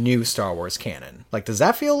 like, the new Star Wars canon? Like, does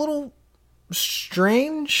that feel a little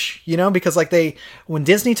strange, because like when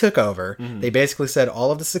Disney took over, they basically said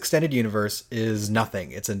all of this extended universe is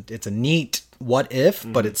nothing. It's a neat what if,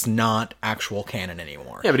 but it's not actual canon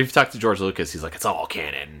anymore. Yeah, but if you talk to George Lucas, he's like, it's all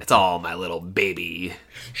canon. It's all my little baby.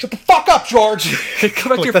 Shut the fuck up, George! Come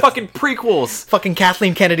back to your fucking prequels. Fucking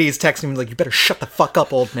Kathleen Kennedy is texting me like, you better shut the fuck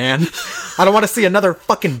up, old man. I don't want to see another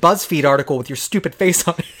fucking BuzzFeed article with your stupid face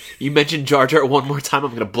on it. You mentioned Jar Jar one more time,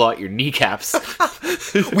 I'm gonna blow out your kneecaps.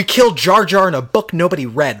 We killed Jar Jar in a book nobody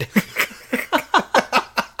read.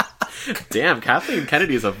 Damn, Kathleen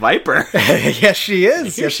Kennedy is a viper. Yes, she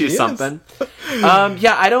is. Yes, she's something.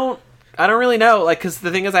 Yeah, I don't really know. Like, because the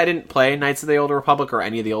thing is, I didn't play Knights of the Old Republic or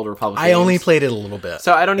any of the Old Republic games. I only played it a little bit.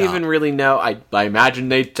 So I don't even really know. I imagine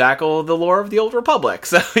they tackle the lore of the Old Republic.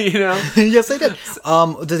 So, Yes, they did.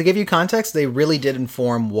 To give you context, they really did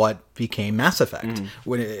inform what became Mass Effect.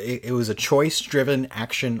 When it was a choice-driven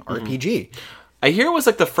action RPG. I hear it was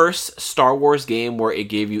like the first Star Wars game where it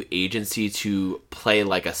gave you agency to play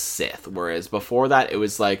like a Sith, whereas before that it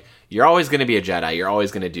was like, you're always going to be a Jedi, you're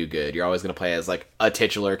always going to do good, you're always going to play as like a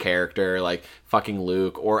titular character like fucking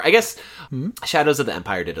Luke, or I guess Shadows of the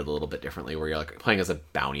Empire did it a little bit differently where you're like playing as a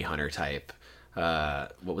bounty hunter type.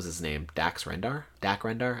 What was his name? Dax Rendar? Dak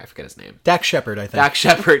Rendar? I forget his name. Dax Shepard, I think. Dax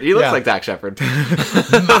Shepard. He looks like Dax Shepard.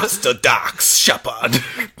 Master Dax Shepard.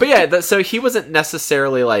 But yeah, so he wasn't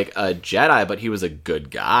necessarily like a Jedi, but he was a good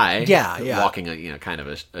guy. Yeah. Walking a kind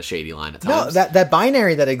of a shady line at times. No, that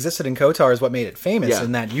binary that existed in KOTOR is what made it famous,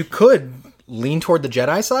 in that you could lean toward the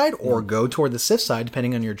Jedi side or go toward the Sith side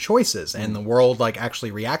depending on your choices, and the world like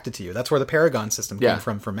actually reacted to you. That's where the Paragon system came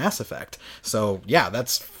from Mass Effect. So yeah,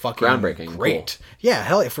 that's fucking groundbreaking, great. Cool. Yeah,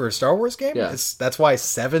 hell, for a Star Wars game, that's why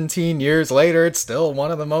 17 years later it's still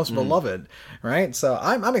one of the most beloved, right? So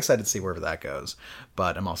I'm excited to see wherever that goes.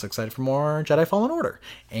 But I'm also excited for more Jedi Fallen Order.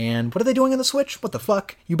 And what are they doing on the Switch? What the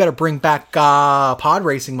fuck? You better bring back pod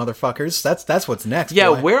racing, motherfuckers. That's what's next. Yeah,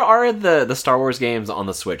 boy. where are the Star Wars games on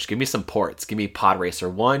the Switch? Give me some ports. Give me Pod Racer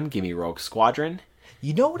 1. Give me Rogue Squadron.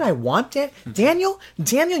 You know what I want, Daniel?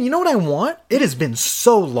 Daniel, you know what I want? It has been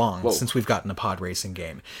so long since we've gotten a pod racing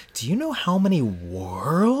game. Do you know how many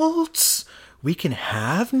worlds we can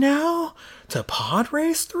have now to pod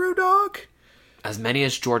race through, dog? As many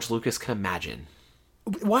as George Lucas can imagine.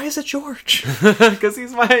 Why is it George? Because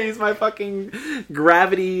he's my fucking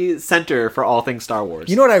gravity center for all things Star Wars.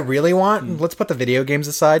 You know what I really want? Let's put the video games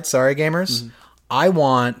aside. Sorry, gamers. I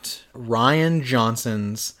want Rian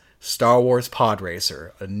Johnson's Star Wars Pod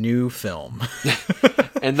Racer, a new film.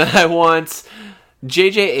 And then I want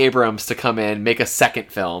J.J. Abrams to come in, make a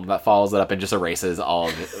second film that follows it up and just erases all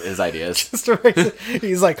of his ideas. Just erase it.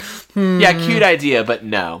 He's like, yeah, cute idea, but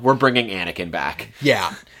no, we're bringing Anakin back.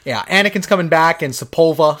 Yeah, Anakin's coming back and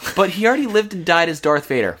Sepulva. But he already lived and died as Darth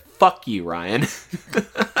Vader. Fuck you, Ryan.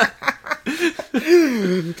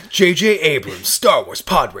 J.J. Abrams, Star Wars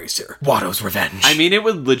Pod Racer, Watto's Revenge. I mean, it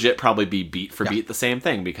would legit probably be beat for beat the same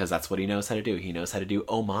thing, because that's what he knows how to do. He knows how to do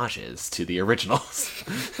homages to the originals.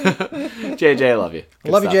 JJ, I love you.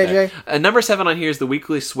 Good love you, JJ. Number 7 on here is the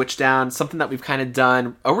weekly switch down, something that we've kind of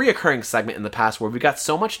done, a reoccurring segment in the past where we've got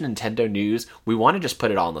so much Nintendo news, we want to just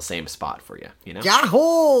put it all in the same spot for you,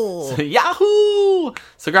 Yahoo! Yahoo!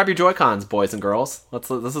 So grab your Joy-Cons, boys and girls.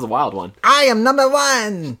 This is a wild one. I am number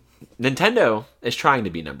 1! Nintendo is trying to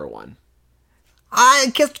be number 1.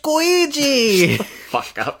 I kissed Luigi!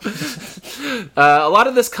 Fuck up. A lot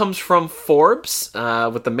of this comes from Forbes,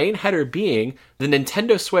 with the main header being, the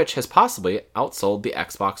Nintendo Switch has possibly outsold the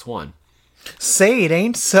Xbox One. Say it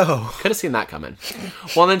ain't so. Could have seen that coming.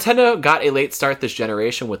 While Nintendo got a late start this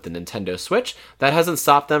generation with the Nintendo Switch, that hasn't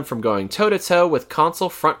stopped them from going toe-to-toe with console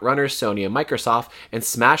frontrunners Sony and Microsoft and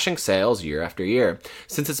smashing sales year after year.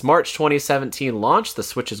 Since its March 2017 launch, the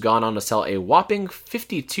Switch has gone on to sell a whopping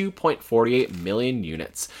 52.48 million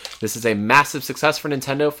units. This is a massive success for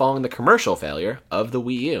Nintendo following the commercial failure of the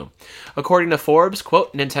Wii U. According to Forbes,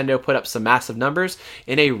 quote, Nintendo put up some massive numbers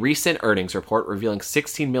in a recent earnings report revealing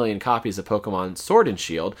 16 million copies of Pokemon Sword and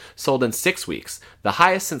Shield sold in 6 weeks, the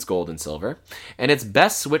highest since Gold and Silver, and its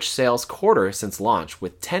best Switch sales quarter since launch,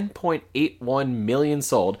 with 10.81 million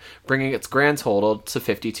sold, bringing its grand total to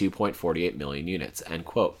 52.48 million units, end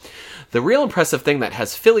quote. The real impressive thing that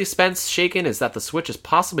has Philly Spence shaken is that the Switch has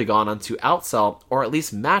possibly gone on to outsell, or at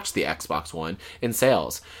least match, the Xbox One in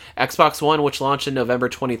sales. Xbox One, which launched in November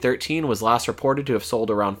 2013, was last reported to have sold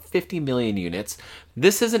around 50 million units,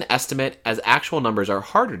 This is an estimate, as actual numbers are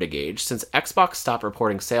harder to gauge since Xbox stopped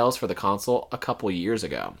reporting sales for the console a couple years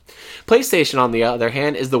ago. PlayStation, on the other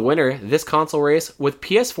hand, is the winner this console race, with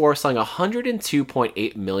PS4 selling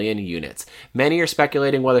 102.8 million units. Many are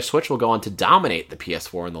speculating whether Switch will go on to dominate the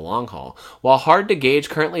PS4 in the long haul. While hard to gauge,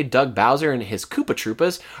 currently Doug Bowser and his Koopa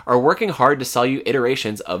Troopas are working hard to sell you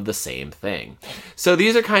iterations of the same thing. So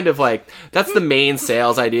these are kind of like, that's the main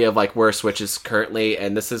sales idea of like where Switch is currently,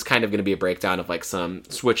 and this is kind of going to be a breakdown of like some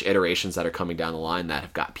Switch iterations that are coming down the line that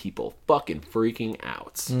have got people fucking freaking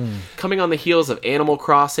out. Coming on the heels of Animal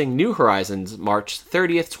Crossing New Horizons March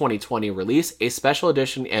 30th, 2020 release, a special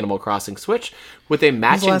edition Animal Crossing Switch with a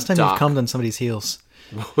matching When's the last time dock. you've cummed on somebody's heels?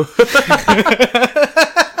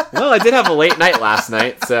 Well, I did have a late night last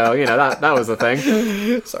night, so, you know, that was a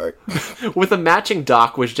thing. Sorry. With a matching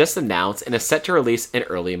dock was just announced and is set to release in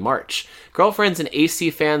early March. Girlfriends and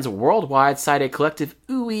AC fans worldwide sighed a collective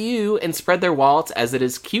ooh and spread their wallets as it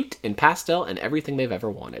is cute and pastel and everything they've ever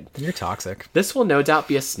wanted. You're toxic. This will no doubt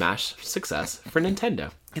be a smash success for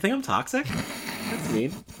Nintendo. You think I'm toxic? That's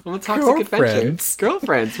mean. I'm a toxic adventure. Girlfriends.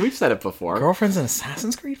 Girlfriends. We've said it before. Girlfriends and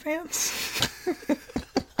Assassin's Creed fans?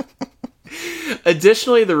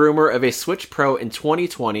 Additionally, the rumor of a Switch Pro in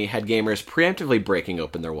 2020 had gamers preemptively breaking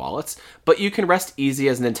open their wallets, but you can rest easy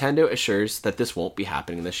as Nintendo assures that this won't be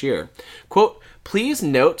happening this year. Quote, "Please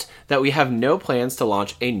note that we have no plans to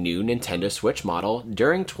launch a new Nintendo Switch model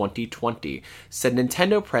during 2020, said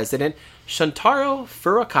Nintendo President Shuntaro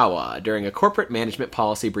Furukawa during a corporate management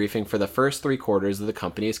policy briefing for the first 3 quarters of the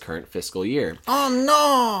company's current fiscal year. Oh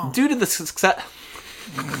no! Due to the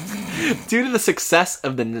success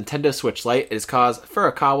of the Nintendo Switch Lite, it has caused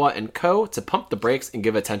Furukawa and co. to pump the brakes and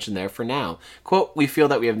give attention there for now. Quote, "We feel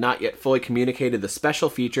that we have not yet fully communicated the special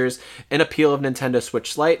features and appeal of Nintendo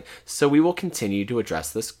Switch Lite, so we will continue to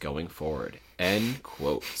address this going forward." End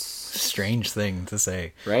quotes. Strange thing to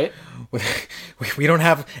say. Right? We don't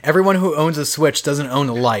have... Everyone who owns a Switch doesn't own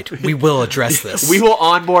a Lite. We will address this. We will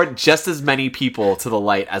onboard just as many people to the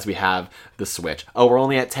Lite as we have the Switch. Oh, we're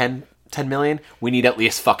only at 10 million? We need at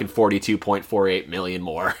least fucking 42.48 million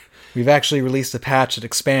more. We've actually released a patch that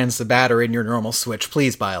expands the battery in your normal Switch.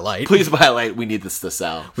 Please buy a Lite. Please buy a Lite. We need this to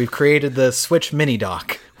sell. We've created the Switch Mini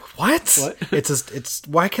Dock. What? It's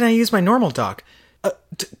why can't I use my normal dock?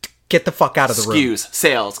 Get the fuck out of the room.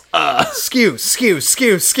 Sales.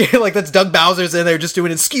 Skews. Like that's Doug Bowser's in there just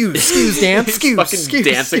doing it. Skews dance. Fucking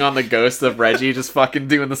dancing on the ghost of Reggie, just fucking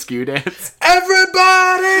doing the skew dance.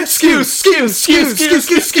 Everybody! Skews.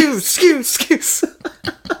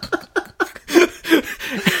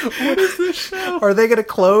 What is this show? Are they gonna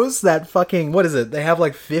close that fucking... What is it? They have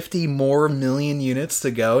like 50 more million units to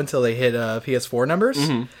go until they hit PS4 numbers?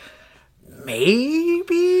 Mm-hmm.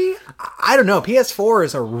 Maybe? I don't know. PS4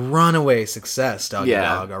 is a runaway success, Doggy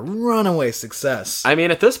Dog. A runaway success. I mean,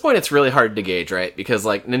 at this point, it's really hard to gauge, right? Because,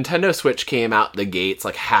 like, Nintendo Switch came out the gates,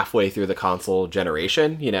 like, halfway through the console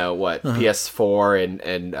generation. You know, what, PS4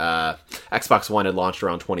 and Xbox One had launched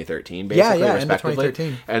around 2013, basically, respectively. End of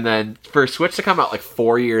 2013. And then for Switch to come out, like,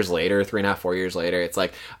 4 years later, 3.5, 4 years later, it's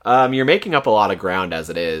like, you're making up a lot of ground as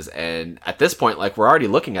it is. And at this point, like, we're already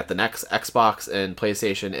looking at the next Xbox and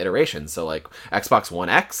PlayStation iterations. So, like, Xbox One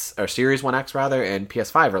X, or Series 1X rather, and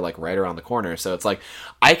PS5 are like right around the corner. So it's like,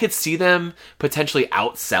 I could see them potentially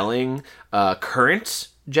outselling current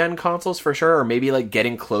gen consoles for sure, or maybe like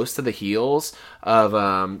getting close to the heels of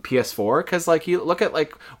PS4, because like you look at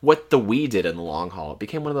like what the Wii did in the long haul. It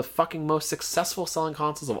became one of the fucking most successful selling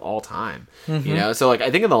consoles of all time. You know, so like I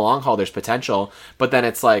think in the long haul there's potential, but then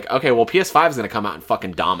it's like, okay, well PS5 is going to come out and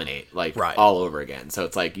fucking dominate like all over again. So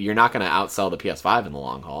it's like you're not going to outsell the PS5 in the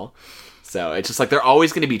long haul. So it's just like they're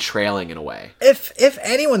always going to be trailing in a way. If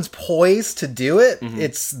anyone's poised to do it,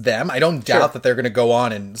 it's them. I don't doubt that they're going to go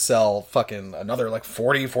on and sell fucking another like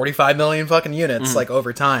 40, 45 million fucking units like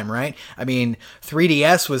over time, right? I mean,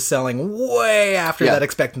 3DS was selling way after that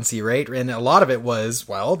expectancy rate, and a lot of it was,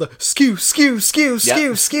 well, the skew,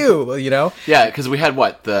 you know? Yeah, because we had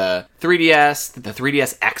what? The 3DS, the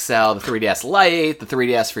 3DS XL, the 3DS Lite, the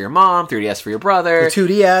 3DS for your mom, 3DS for your brother, the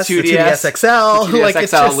 2DS, the 2DS XL, the 2DS like XL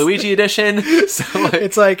it's just, Luigi edition. So like,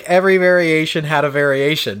 it's like every variation had a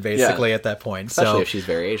variation, basically, at that point. Especially if she's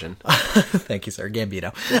very Asian. Thank you, sir.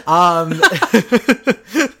 Gambino.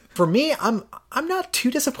 For me, I'm not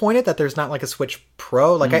too disappointed that there's not like a Switch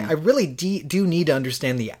Pro. Like I really do need to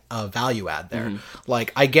understand the value add there.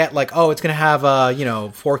 Like I get like, oh, it's gonna have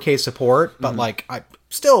 4K support, but like I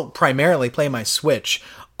still primarily play my Switch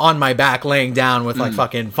on my back laying down with like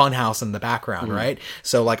fucking Funhouse in the background, right?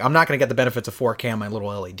 So like I'm not going to get the benefits of 4K on my little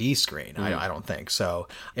LED screen. I don't think. So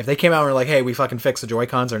if they came out and were like, hey, we fucking fixed the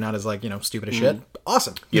Joy-Cons, they're not as like, stupid as shit.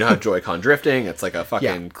 Awesome. You don't have Joy-Con drifting. It's like a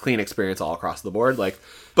fucking clean experience all across the board. Like,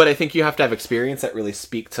 but I think you have to have experience that really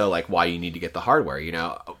speak to like why you need to get the hardware.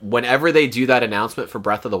 Whenever they do that announcement for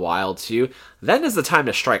Breath of the Wild 2, then is the time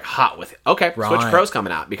to strike hot with Switch Pro's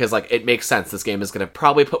coming out, because like it makes sense. This game is going to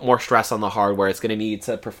probably put more stress on the hardware. It's going to need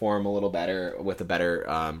to perform a little better with a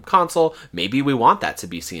better console. Maybe we want that to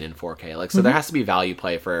be seen in 4K. Like, so there has to be value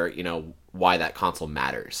play for why that console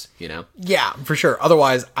matters. Yeah, for sure.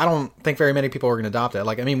 Otherwise, I don't think very many people are going to adopt it.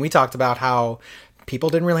 Like, I mean, we talked about how people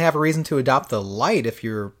didn't really have a reason to adopt the Lite if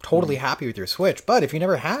you're totally happy with your Switch. But if you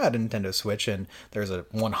never had a Nintendo Switch and there's a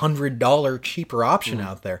 $100 cheaper option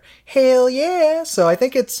out there, hell yeah. So I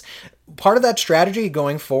think it's part of that strategy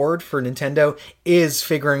going forward for Nintendo is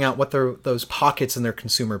figuring out what those pockets in their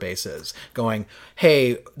consumer base is. Going,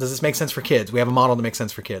 hey, does this make sense for kids? We have a model that makes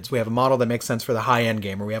sense for kids. We have a model that makes sense for the high-end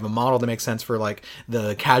gamer. We have a model that makes sense for like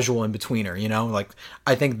the casual in-betweener, Like,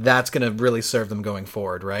 I think that's going to really serve them going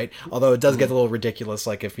forward, right? Although it does get a little ridiculous,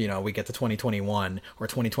 like if, we get to 2021 or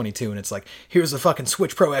 2022 and it's like, here's the fucking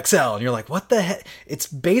Switch Pro XL. And you're like, what the heck? It's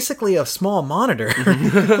basically a small monitor.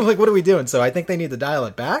 Like, what are we doing? So I think they need to dial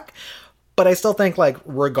it back. But I still think, like,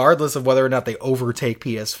 regardless of whether or not they overtake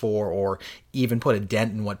PS4 or even put a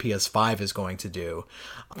dent in what PS5 is going to do,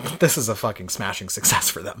 this is a fucking smashing success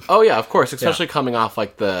for them. Oh, yeah, of course. Especially coming off,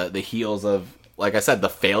 like, the heels of, like I said, the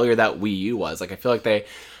failure that Wii U was. Like, I feel like they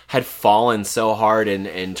had fallen so hard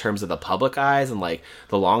in terms of the public eyes and, like,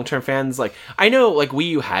 the long-term fans. Like, I know, like, Wii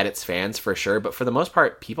U had its fans for sure, but for the most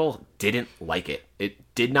part, people didn't like it. It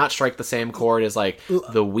did not strike the same chord as like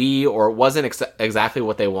the Wii, or it wasn't exactly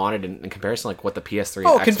what they wanted in comparison, like what the PS3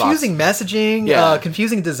 and Xbox. Confusing messaging,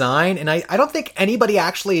 confusing design, and I don't think anybody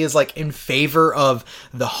actually is like in favor of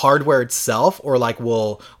the hardware itself, or like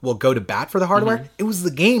will go to bat for the hardware. It was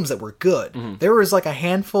the games that were good. There was like a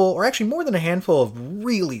handful, or actually more than a handful, of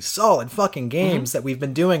really solid fucking games that we've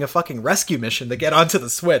been doing a fucking rescue mission to get onto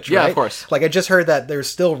the Switch. Yeah, right? of course. Like I just heard that there's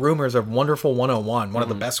still rumors of Wonderful 101, one of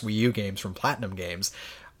the best Wii U games from Platinum Games,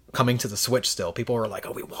 coming to the Switch still. People were like,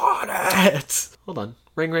 oh, we want it. Hold on.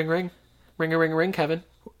 Ring, ring, ring. Ring, ring, ring, Kevin.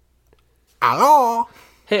 Hello.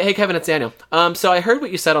 Hey, Kevin, it's Daniel. So I heard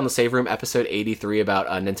what you said on the Save Room episode 83 about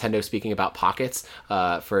Nintendo speaking about pockets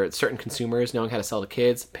for certain consumers, knowing how to sell to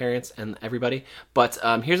kids, parents, and everybody. But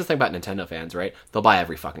here's the thing about Nintendo fans, right? They'll buy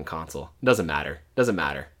every fucking console. Doesn't matter.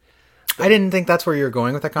 I didn't think that's where you were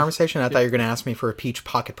going with that conversation. I thought you were going to ask me for a peach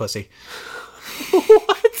pocket pussy.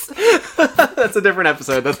 What? That's a different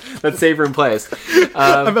episode. That's Save Room Plays.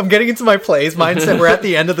 I'm getting into my plays mindset. We're at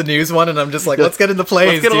the end of the news one, and I'm just like, let's get into plays,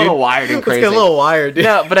 Let's get a little wired and crazy. Let's get a little wired, dude.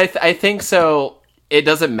 No, but I think so. It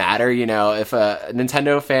doesn't matter, if a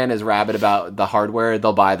Nintendo fan is rabid about the hardware,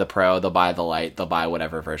 they'll buy the Pro, they'll buy the Lite, they'll buy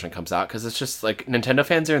whatever version comes out, because it's just like Nintendo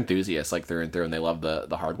fans are enthusiasts, like through and through, and they love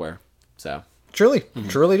the hardware. So. Truly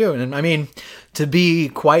do. And I mean, to be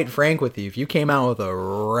quite frank with you, if you came out with a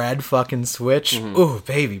red fucking Switch, ooh,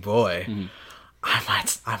 baby boy,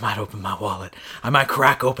 I might open my wallet. I might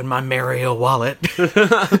crack open my Mario wallet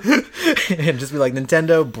and just be like,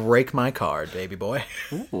 Nintendo, break my card, baby boy.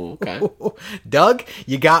 Ooh, okay. Doug,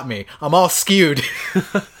 you got me. I'm all skewed.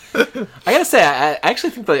 I gotta say, I actually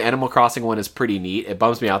think the Animal Crossing one is pretty neat. It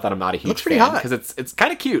bums me out that I'm not a huge fan, because it's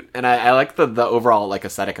kind of cute, and I like the overall like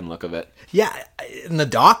aesthetic and look of it. Yeah, and the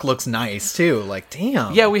dock looks nice too. Like,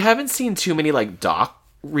 damn. Yeah, we haven't seen too many like dock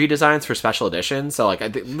redesigns for special editions, so like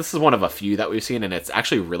this is one of a few that we've seen, and it's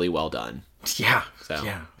actually really well done. Yeah. So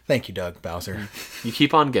yeah. Thank you, Doug Bowser. You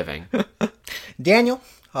keep on giving. Daniel,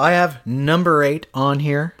 I have number 8 on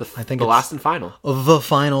here. I think the last and final. The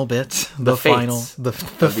final bit. The final. The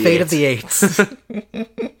fate of the eights.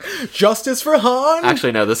 Justice for Han.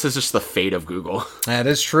 Actually, no, this is just the fate of Google. That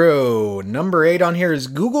is true. Number 8 on here is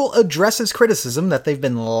Google addresses criticism that they've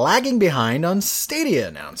been lagging behind on Stadia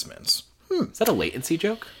announcements. Is that a latency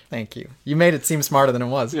joke? Thank you. You made it seem smarter than it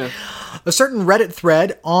was. Yeah. A certain Reddit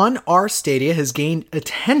thread on our Stadia has gained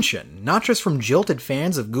attention, not just from jilted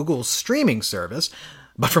fans of Google's streaming service,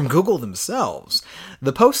 but from Google themselves.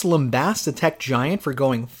 The post lambasts the tech giant for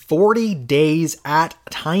going 40 days at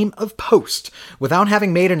time of post without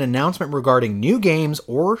having made an announcement regarding new games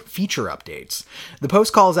or feature updates. The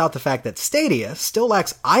post calls out the fact that Stadia still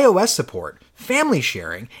lacks iOS support, family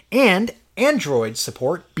sharing, and Android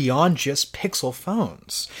support beyond just Pixel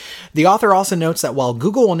phones. The author also notes that while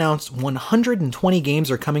Google announced 120 games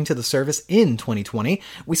are coming to the service in 2020,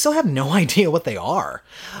 we still have no idea what they are.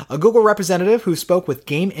 A Google representative who spoke with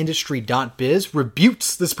GameIndustry.biz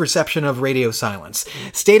rebukes this perception of radio silence,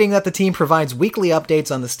 stating that the team provides weekly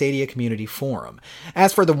updates on the Stadia community forum.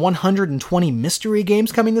 As for the 120 mystery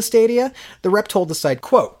games coming to Stadia, the rep told the site,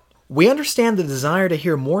 quote, "We understand the desire to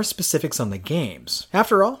hear more specifics on the games.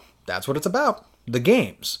 After all, that's what it's about. The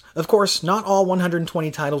games. Of course, not all 120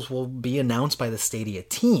 titles will be announced by the Stadia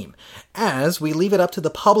team, as we leave it up to the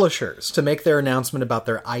publishers to make their announcement about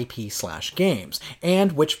their IP/games,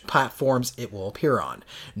 and which platforms it will appear on,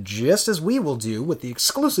 just as we will do with the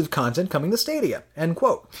exclusive content coming to Stadia," end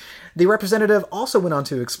quote. The representative also went on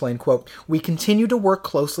to explain, quote, "We continue to work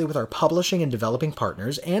closely with our publishing and developing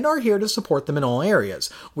partners and are here to support them in all areas.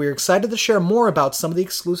 We're excited to share more about some of the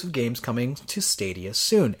exclusive games coming to Stadia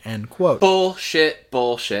soon," end quote. Bullshit,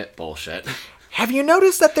 bullshit, bullshit. Have you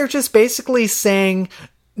noticed that they're just basically saying,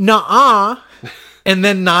 "Nuh-uh," and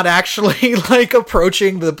then not actually like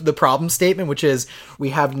approaching the problem statement, which is, we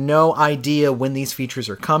have no idea when these features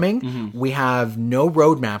are coming. Mm-hmm. We have no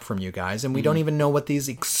roadmap from you guys, and we don't even know what these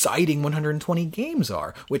exciting 120 games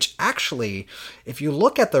are, which actually, if you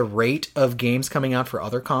look at the rate of games coming out for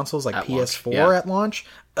other consoles like PS4 at launch,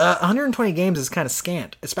 120 games is kind of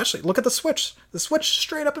scant. Especially, look at the Switch. The Switch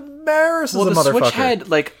straight up embarrasses the motherfucker. Switch had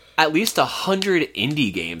like at least 100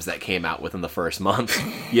 indie games that came out within the first month,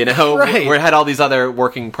 you know, right. Where it had all these other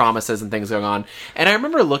working promises and things going on. And I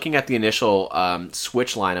remember looking at the initial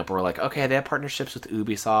Switch lineup, and we're like, okay, they have partnerships with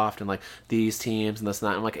Ubisoft and like these teams and this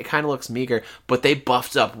and that. I'm like, it kind of looks meager, but they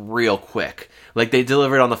buffed up real quick. Like they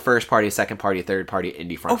delivered on the first party, second party, third party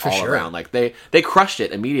indie front all around. Like they crushed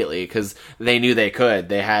it immediately because they knew they could.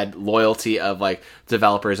 They had loyalty of like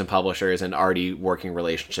developers and publishers and already working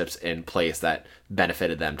relationships in place that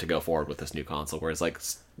benefited them to go forward with this new console. Whereas like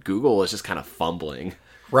Google is just kind of fumbling.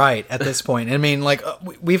 Right, at this point. I mean, like,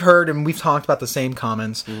 we've heard and we've talked about the same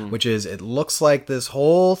comments, which is, it looks like this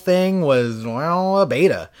whole thing was, well, a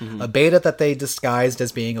beta. A beta that they disguised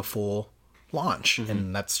as being a full launch.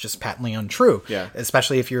 And that's just patently untrue. Yeah.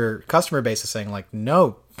 Especially if your customer base is saying, like,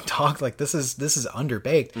 no, talk, like, this is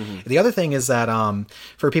underbaked. The other thing is that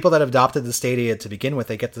for people that have adopted the Stadia to begin with,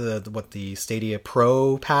 they get the Stadia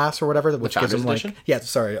Pro Pass or whatever, which gives them edition?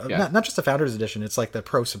 Not just the Founders Edition. It's like the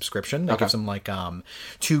Pro subscription that gives them like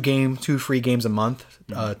two free games a month.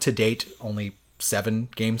 To date, only 7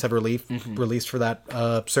 games have released for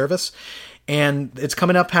that service. And it's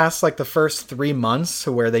coming up past like the first 3 months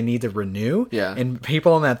to where they need to renew. Yeah. And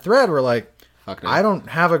people in that thread were like, I don't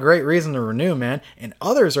have a great reason to renew, man. And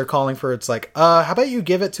others are calling for, it's like, how about you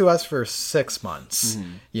give it to us for 6 months?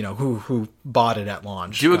 You know, who bought it at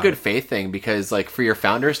launch. Do a good faith thing, because like for your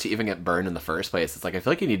founders to even get burned in the first place, it's like, I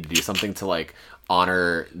feel like you need to do something to like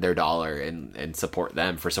honor their dollar and support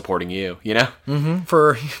them for supporting you, you know?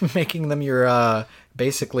 For making them your,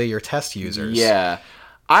 basically your test users. Yeah.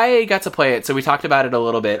 I got to play it, so we talked about it a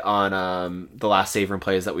little bit on the last Save Room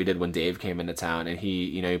Plays that we did when Dave came into town, and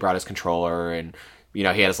he brought his controller, and he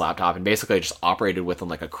had his laptop, and basically just operated within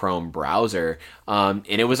like a Chrome browser, and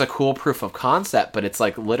it was a cool proof of concept. But it's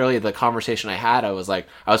like literally the conversation I had, I was like,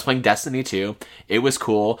 I was playing Destiny 2, it was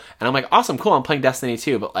cool, and I'm like, awesome, cool, I'm playing Destiny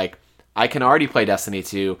 2, but like, I can already play Destiny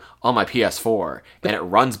 2 on my PS4, and it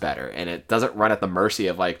runs better, and it doesn't run at the mercy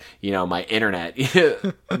of, like, my internet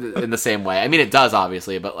in the same way. I mean, it does,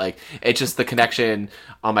 obviously, but, like, it's just the connection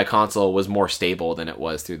on my console was more stable than it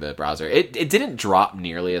was through the browser. It didn't drop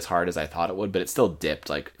nearly as hard as I thought it would, but it still dipped,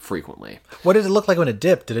 like, frequently. What did it look like when it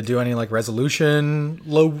dipped? Did it do any, like, resolution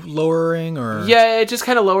lowering, or...? Yeah, it just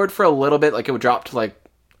kind of lowered for a little bit. Like, it would drop to, like,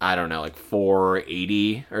 I don't know, like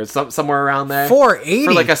 480 or somewhere around there. 480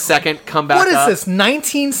 for like a second comeback. What is this,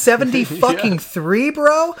 1970 fucking 3,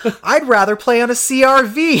 bro? I'd rather play on a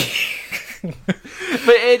CRV.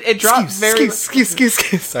 But it dropped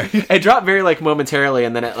excuse. Sorry. It dropped very like momentarily,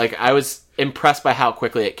 and then I was impressed by how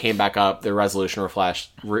quickly it came back up. The resolution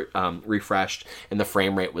refreshed, and the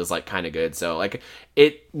frame rate was like kind of good. So like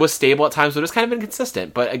it was stable at times, but it was kind of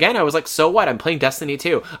inconsistent. But again, I was like, so what? I'm playing Destiny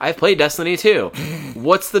 2. I've played Destiny 2.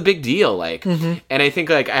 What's the big deal? Like, and I think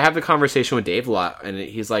like I have the conversation with Dave a lot, and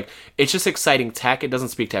he's like, it's just exciting tech. It doesn't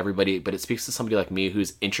speak to everybody, but it speaks to somebody like me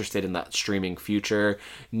who's interested in that streaming future,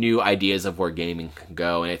 new ideas of where gaming can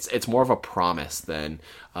go, and it's more of a promise than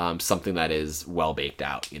something that is well baked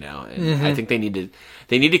out, And I think they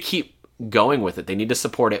need to keep going with it. They need to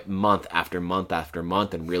support it month after month after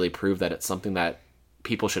month and really prove that it's something that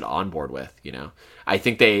people should onboard with. I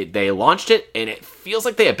think they launched it and it feels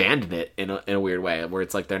like they abandoned it in a weird way, where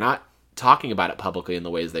it's like they're not talking about it publicly in the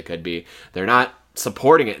ways they could be. They're not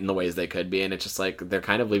supporting it in the ways they could be, and it's just like they're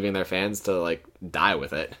kind of leaving their fans to like die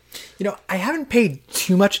with it. I haven't paid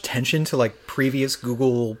too much attention to like previous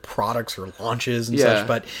Google products or launches and such,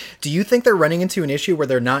 but do you think they're running into an issue where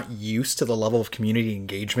they're not used to the level of community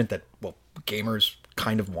engagement that gamers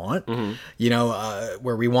kind of want?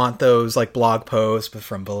 Where we want those like blog posts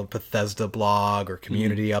from Bethesda blog or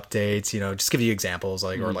community updates, just give you examples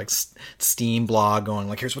like or like Steam blog going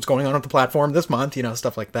like, here's what's going on with the platform this month,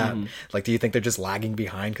 stuff like that. Like, do you think they're just lagging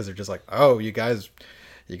behind because they're just like, oh, you guys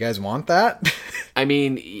want that? I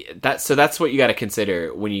mean, that's what you got to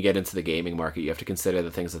consider when you get into the gaming market. You have to consider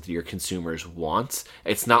the things that your consumers want.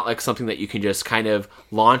 It's not like something that you can just kind of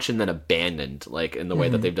launch and then abandon, like in the way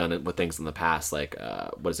that they've done it with things in the past. Like,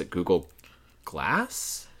 what is it, Google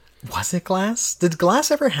Glass? Was it Glass? Did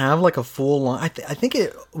Glass ever have like a full launch? I think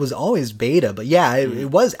it was always beta, but yeah,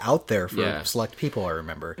 it was out there for select people, I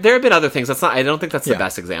remember. There have been other things. I don't think that's the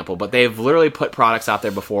best example, but they've literally put products out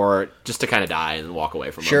there before just to kind of die and walk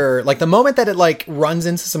away from them. Sure. Like the moment that it like runs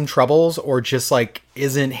into some troubles or just like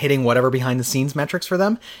isn't hitting whatever behind the scenes metrics for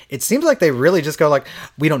them, it seems like they really just go like,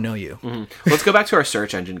 we don't know you. Let's go back to our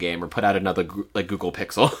search engine game or put out another like Google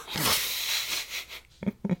Pixel.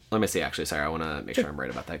 Let me see, actually. Sorry, I want to make sure I'm right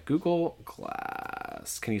about that. Google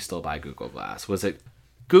Glass. Can you still buy Google Glass?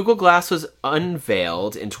 Google Glass was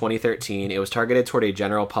unveiled in 2013. It was targeted toward a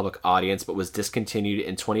general public audience, but was discontinued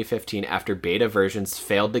in 2015 after beta versions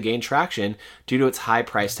failed to gain traction due to its high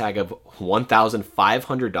price tag of $1,500,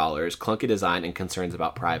 clunky design, and concerns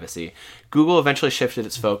about privacy. Google eventually shifted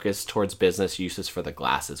its focus towards business uses for the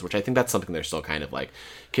glasses, which I think that's something they're still kind of like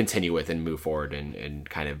continue with and move forward in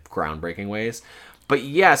kind of groundbreaking ways. But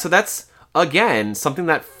yeah, so that's, again, something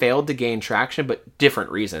that failed to gain traction, but different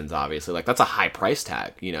reasons, obviously. Like, that's a high price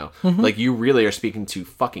tag, Like, you really are speaking to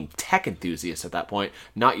fucking tech enthusiasts at that point,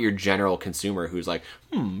 not your general consumer who's like,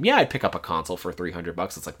 yeah, I'd pick up a console for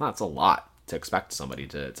 $300. It's like, no, that's a lot to expect somebody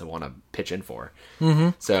to want to pitch in for.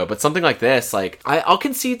 So, but something like this, like, I'll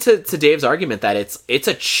concede to Dave's argument that it's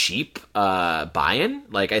a cheap buy-in.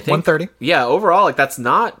 Like, I think $130. Yeah, overall, like, that's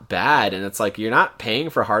not bad. And it's like, you're not paying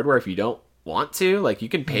for hardware if you don't want to. Like, you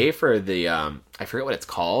can pay for the I forget what it's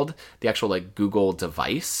called, the actual like Google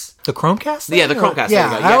device, the Chromecast thing? Yeah, the Chromecast. Yeah,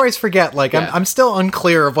 I always forget. Like, I'm still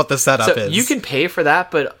unclear of what the setup is. You can pay for that,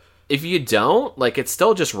 but if you don't, like, it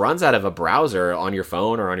still just runs out of a browser on your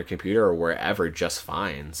phone or on your computer or wherever just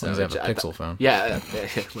fine. So you have a Pixel phone. Yeah.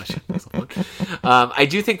 I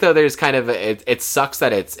do think though there's kind of it sucks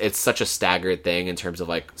that it's such a staggered thing in terms of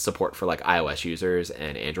like support for like iOS users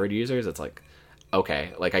and Android users. It's like,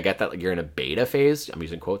 okay, like, I get that, like, you're in a beta phase, I'm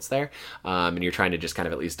using quotes there, and you're trying to just kind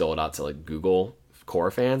of at least dole it out to, like, Google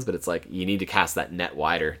core fans, but it's like, you need to cast that net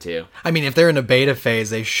wider, too. I mean, if they're in a beta phase,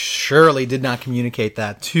 they surely did not communicate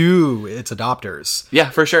that to its adopters. Yeah,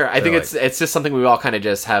 for sure. I think it's just something we all kind of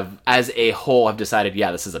just have, as a whole, have decided,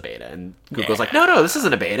 yeah, this is a beta, and Google's like, no, this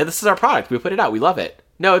isn't a beta, this is our product, we put it out, we love it.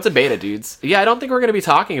 No, it's a beta, dudes. Yeah, I don't think we're going to be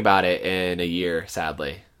talking about it in a year,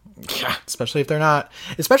 sadly. Yeah, especially if they're not.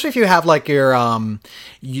 Especially if you have like your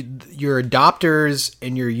adopters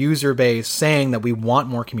and your user base saying that we want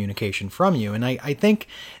more communication from you, and I think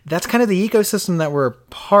that's kind of the ecosystem that we're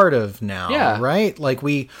part of now. Yeah. Right? Like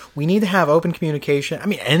we need to have open communication. I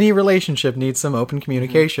mean, any relationship needs some open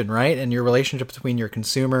communication, right? And your relationship between your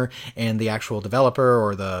consumer and the actual developer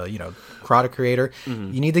or the product creator,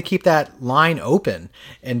 you need to keep that line open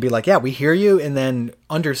and be like, yeah, we hear you, and then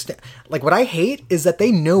understand. Like, what I hate is that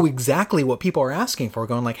they know exactly what people are asking for,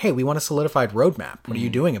 going like, hey, we want a solidified roadmap. What are you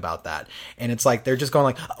doing about that? And it's like, they're just going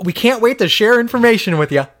like, we can't wait to share information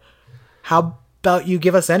with you. How about you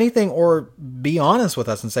give us anything, or be honest with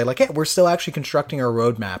us and say like, hey, we're still actually constructing our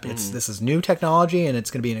roadmap. This is new technology and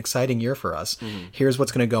it's going to be an exciting year for us. Here's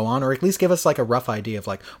what's going to go on, or at least give us like a rough idea of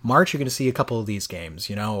like, March, you're going to see a couple of these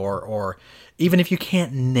games, or even if you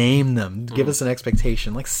can't name them, give us an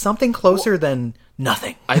expectation, like something closer than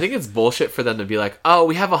nothing. I think it's bullshit for them to be like, oh,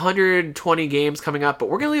 we have 120 games coming up, but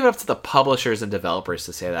we're going to leave it up to the publishers and developers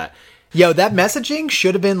to say that. Yo, that messaging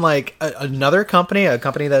should have been like another company, a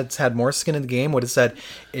company that's had more skin in the game would have said,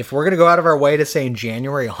 if we're going to go out of our way to say in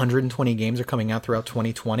January 120 games are coming out throughout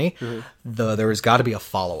 2020, there's got to be a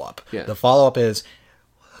follow-up. Yeah. The follow-up is,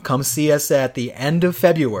 come see us at the end of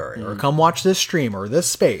February, or come watch this stream or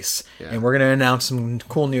this space, and we're going to announce some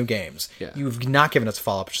cool new games. Yeah. You've not given us a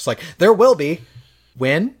follow-up. It's just like, there will be.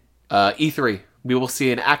 When? E3. We will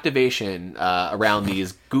see an activation around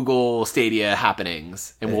these Google Stadia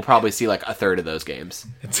happenings, and we'll probably see like a third of those games.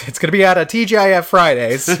 It's going to be at a TGIF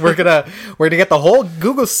Fridays. We're gonna get the whole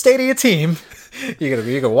Google Stadia team.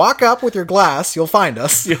 You can walk up with your glass. You'll find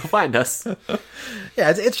us. You'll find us.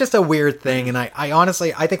 Yeah, it's just a weird thing, and I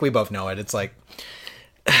honestly, I think we both know it. It's like,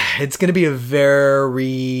 it's going to be a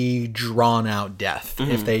very drawn out death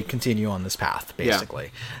if they continue on this path,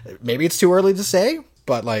 basically. Yeah. Maybe it's too early to say,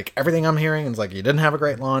 but like everything I'm hearing is like, you didn't have a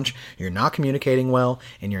great launch, you're not communicating well,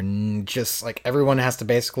 and you're just like, everyone has to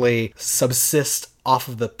basically subsist off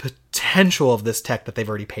of the potential of this tech that they've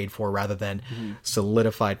already paid for rather than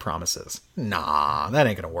solidified promises. Nah, that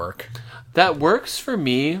ain't gonna work. That works for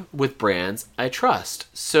me with brands I trust.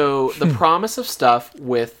 So the promise of stuff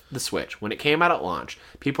with the Switch, when it came out at launch,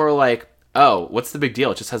 people are like, oh, what's the big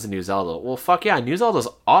deal? It just has a new Zelda. Well, fuck yeah, new Zelda's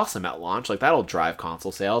awesome at launch. Like, that'll drive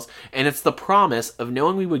console sales. And it's the promise of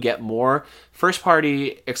knowing we would get more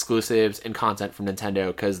first-party exclusives and content from Nintendo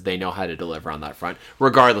because they know how to deliver on that front,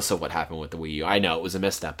 regardless of what happened with the Wii U. I know it was a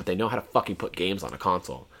misstep, but they know how to fucking put games on a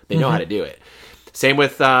console. They know how to do it. Same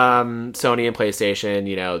with Sony and PlayStation,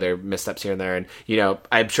 you know, their missteps here and there. And, you know,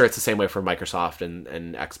 I'm sure it's the same way for Microsoft and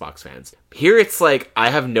Xbox fans. Here it's like, I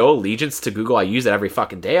have no allegiance to Google. I use it every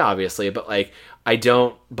fucking day, obviously. But, like, I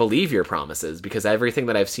don't believe your promises because everything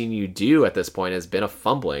that I've seen you do at this point has been a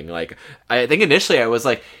fumbling. Like, I think initially I was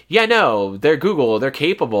like, yeah, no, they're Google. They're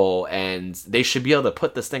capable. And they should be able to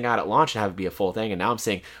put this thing out at launch and have it be a full thing. And now I'm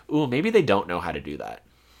saying, ooh, maybe they don't know how to do that.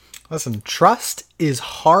 Listen, trust is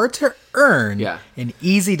hard to earn and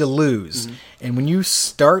easy to lose. And when you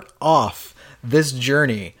start off this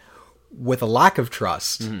journey with a lack of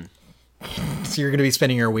trust, so you're going to be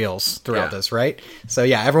spinning your wheels throughout this, right? So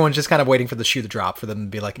yeah, everyone's just kind of waiting for the shoe to drop for them to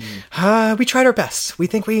be like, we tried our best. We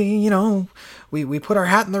think we put our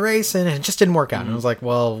hat in the race and it just didn't work out. And I was like,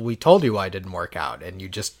 well, we told you why it didn't work out. And you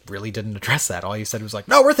just really didn't address that. All you said was like,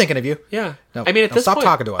 no, we're thinking of you. Yeah. No, I mean, at this stop point,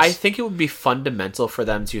 talking to us. I think it would be fundamental for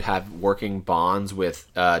them to have working bonds with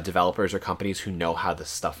developers or companies who know how this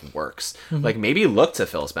stuff works. Like, maybe look to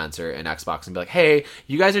Phil Spencer and Xbox and be like, hey,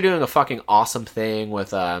 you guys are doing a fucking awesome thing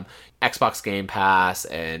with Xbox Game Pass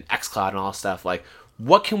and xCloud and all that stuff. Like,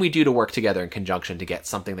 what can we do to work together in conjunction to get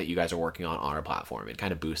something that you guys are working on our platform and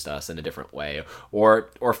kind of boost us in a different way, or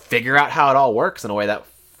figure out how it all works in a way that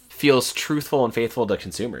feels truthful and faithful to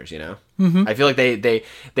consumers, you know? I feel like they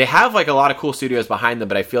have like a lot of cool studios behind them,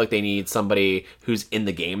 but I feel like they need somebody who's in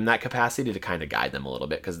the game in that capacity to kind of guide them a little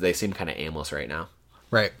bit because they seem kind of aimless right now.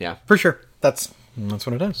 Right. Yeah. For sure. That's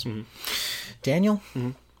what it is. Daniel,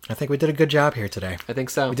 I think we did a good job here today. I think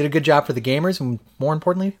so. We did a good job for the gamers, and more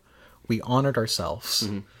importantly, we honored ourselves.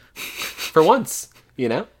 For once, you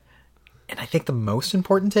know? And I think the most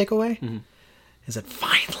important takeaway is that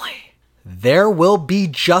finally, there will be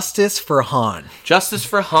justice for Han. Justice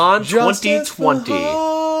for Han 2020. Justice for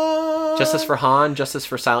Han. Justice for Han, justice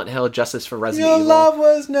for Silent Hill, justice for Resident Your Evil. love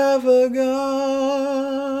was never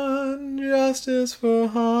gone. Justice for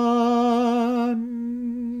Han.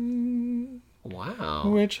 Wow.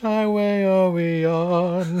 Which highway are we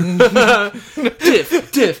on? Diff.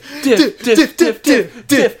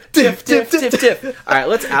 All right,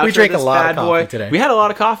 let's outro We drank this a lot bad of coffee boy today. We had a lot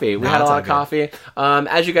of coffee. We had a it's lot all of coffee.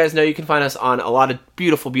 As you guys know, you can find us on a lot of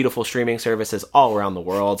beautiful streaming services all around the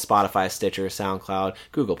world: Spotify, Stitcher, SoundCloud,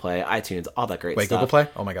 Google Play, iTunes, all that great Wait, stuff. Google Play?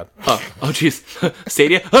 Oh my god. Oh jeez.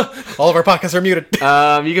 Stadia. All of our podcasts are muted.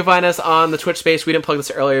 You can find us on the Twitch space. We didn't plug this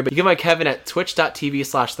earlier, but you can find Kevin at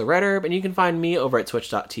twitch.tv/TheRedHerb, and you can find me over at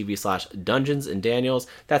twitch.tv/Dungeons and Daniels.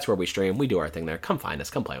 That's where we stream. We do our thing there. Come find us.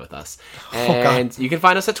 Come play with us. And you can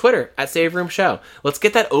find us at Twitter at Save Room Show. Let's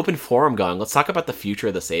get that open forum going. Let's talk about the future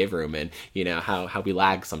of the Save Room and, you know, how we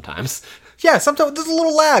lag sometimes. Yeah, sometimes there's a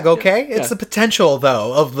little lag, okay? It's the potential,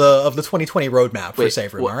 though, of the 2020 roadmap for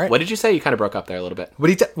Save Room, all right? What did you say? You kind of broke up there a little bit. What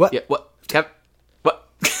do you what? Yeah, what? Kev? What?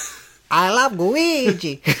 I love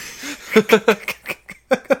Luigi.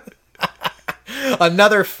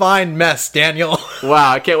 Another fine mess, Daniel.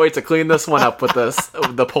 Wow, I can't wait to clean this one up with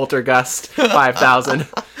the Poltergust 5000.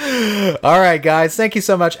 All right, guys. Thank you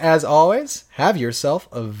so much. As always, have yourself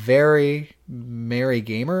a very merry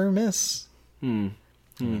gamer miss.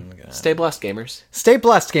 Stay blessed, gamers. Stay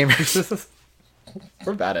blessed, gamers.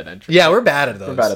 We're bad at entry. Yeah, we're bad at those. We're bad at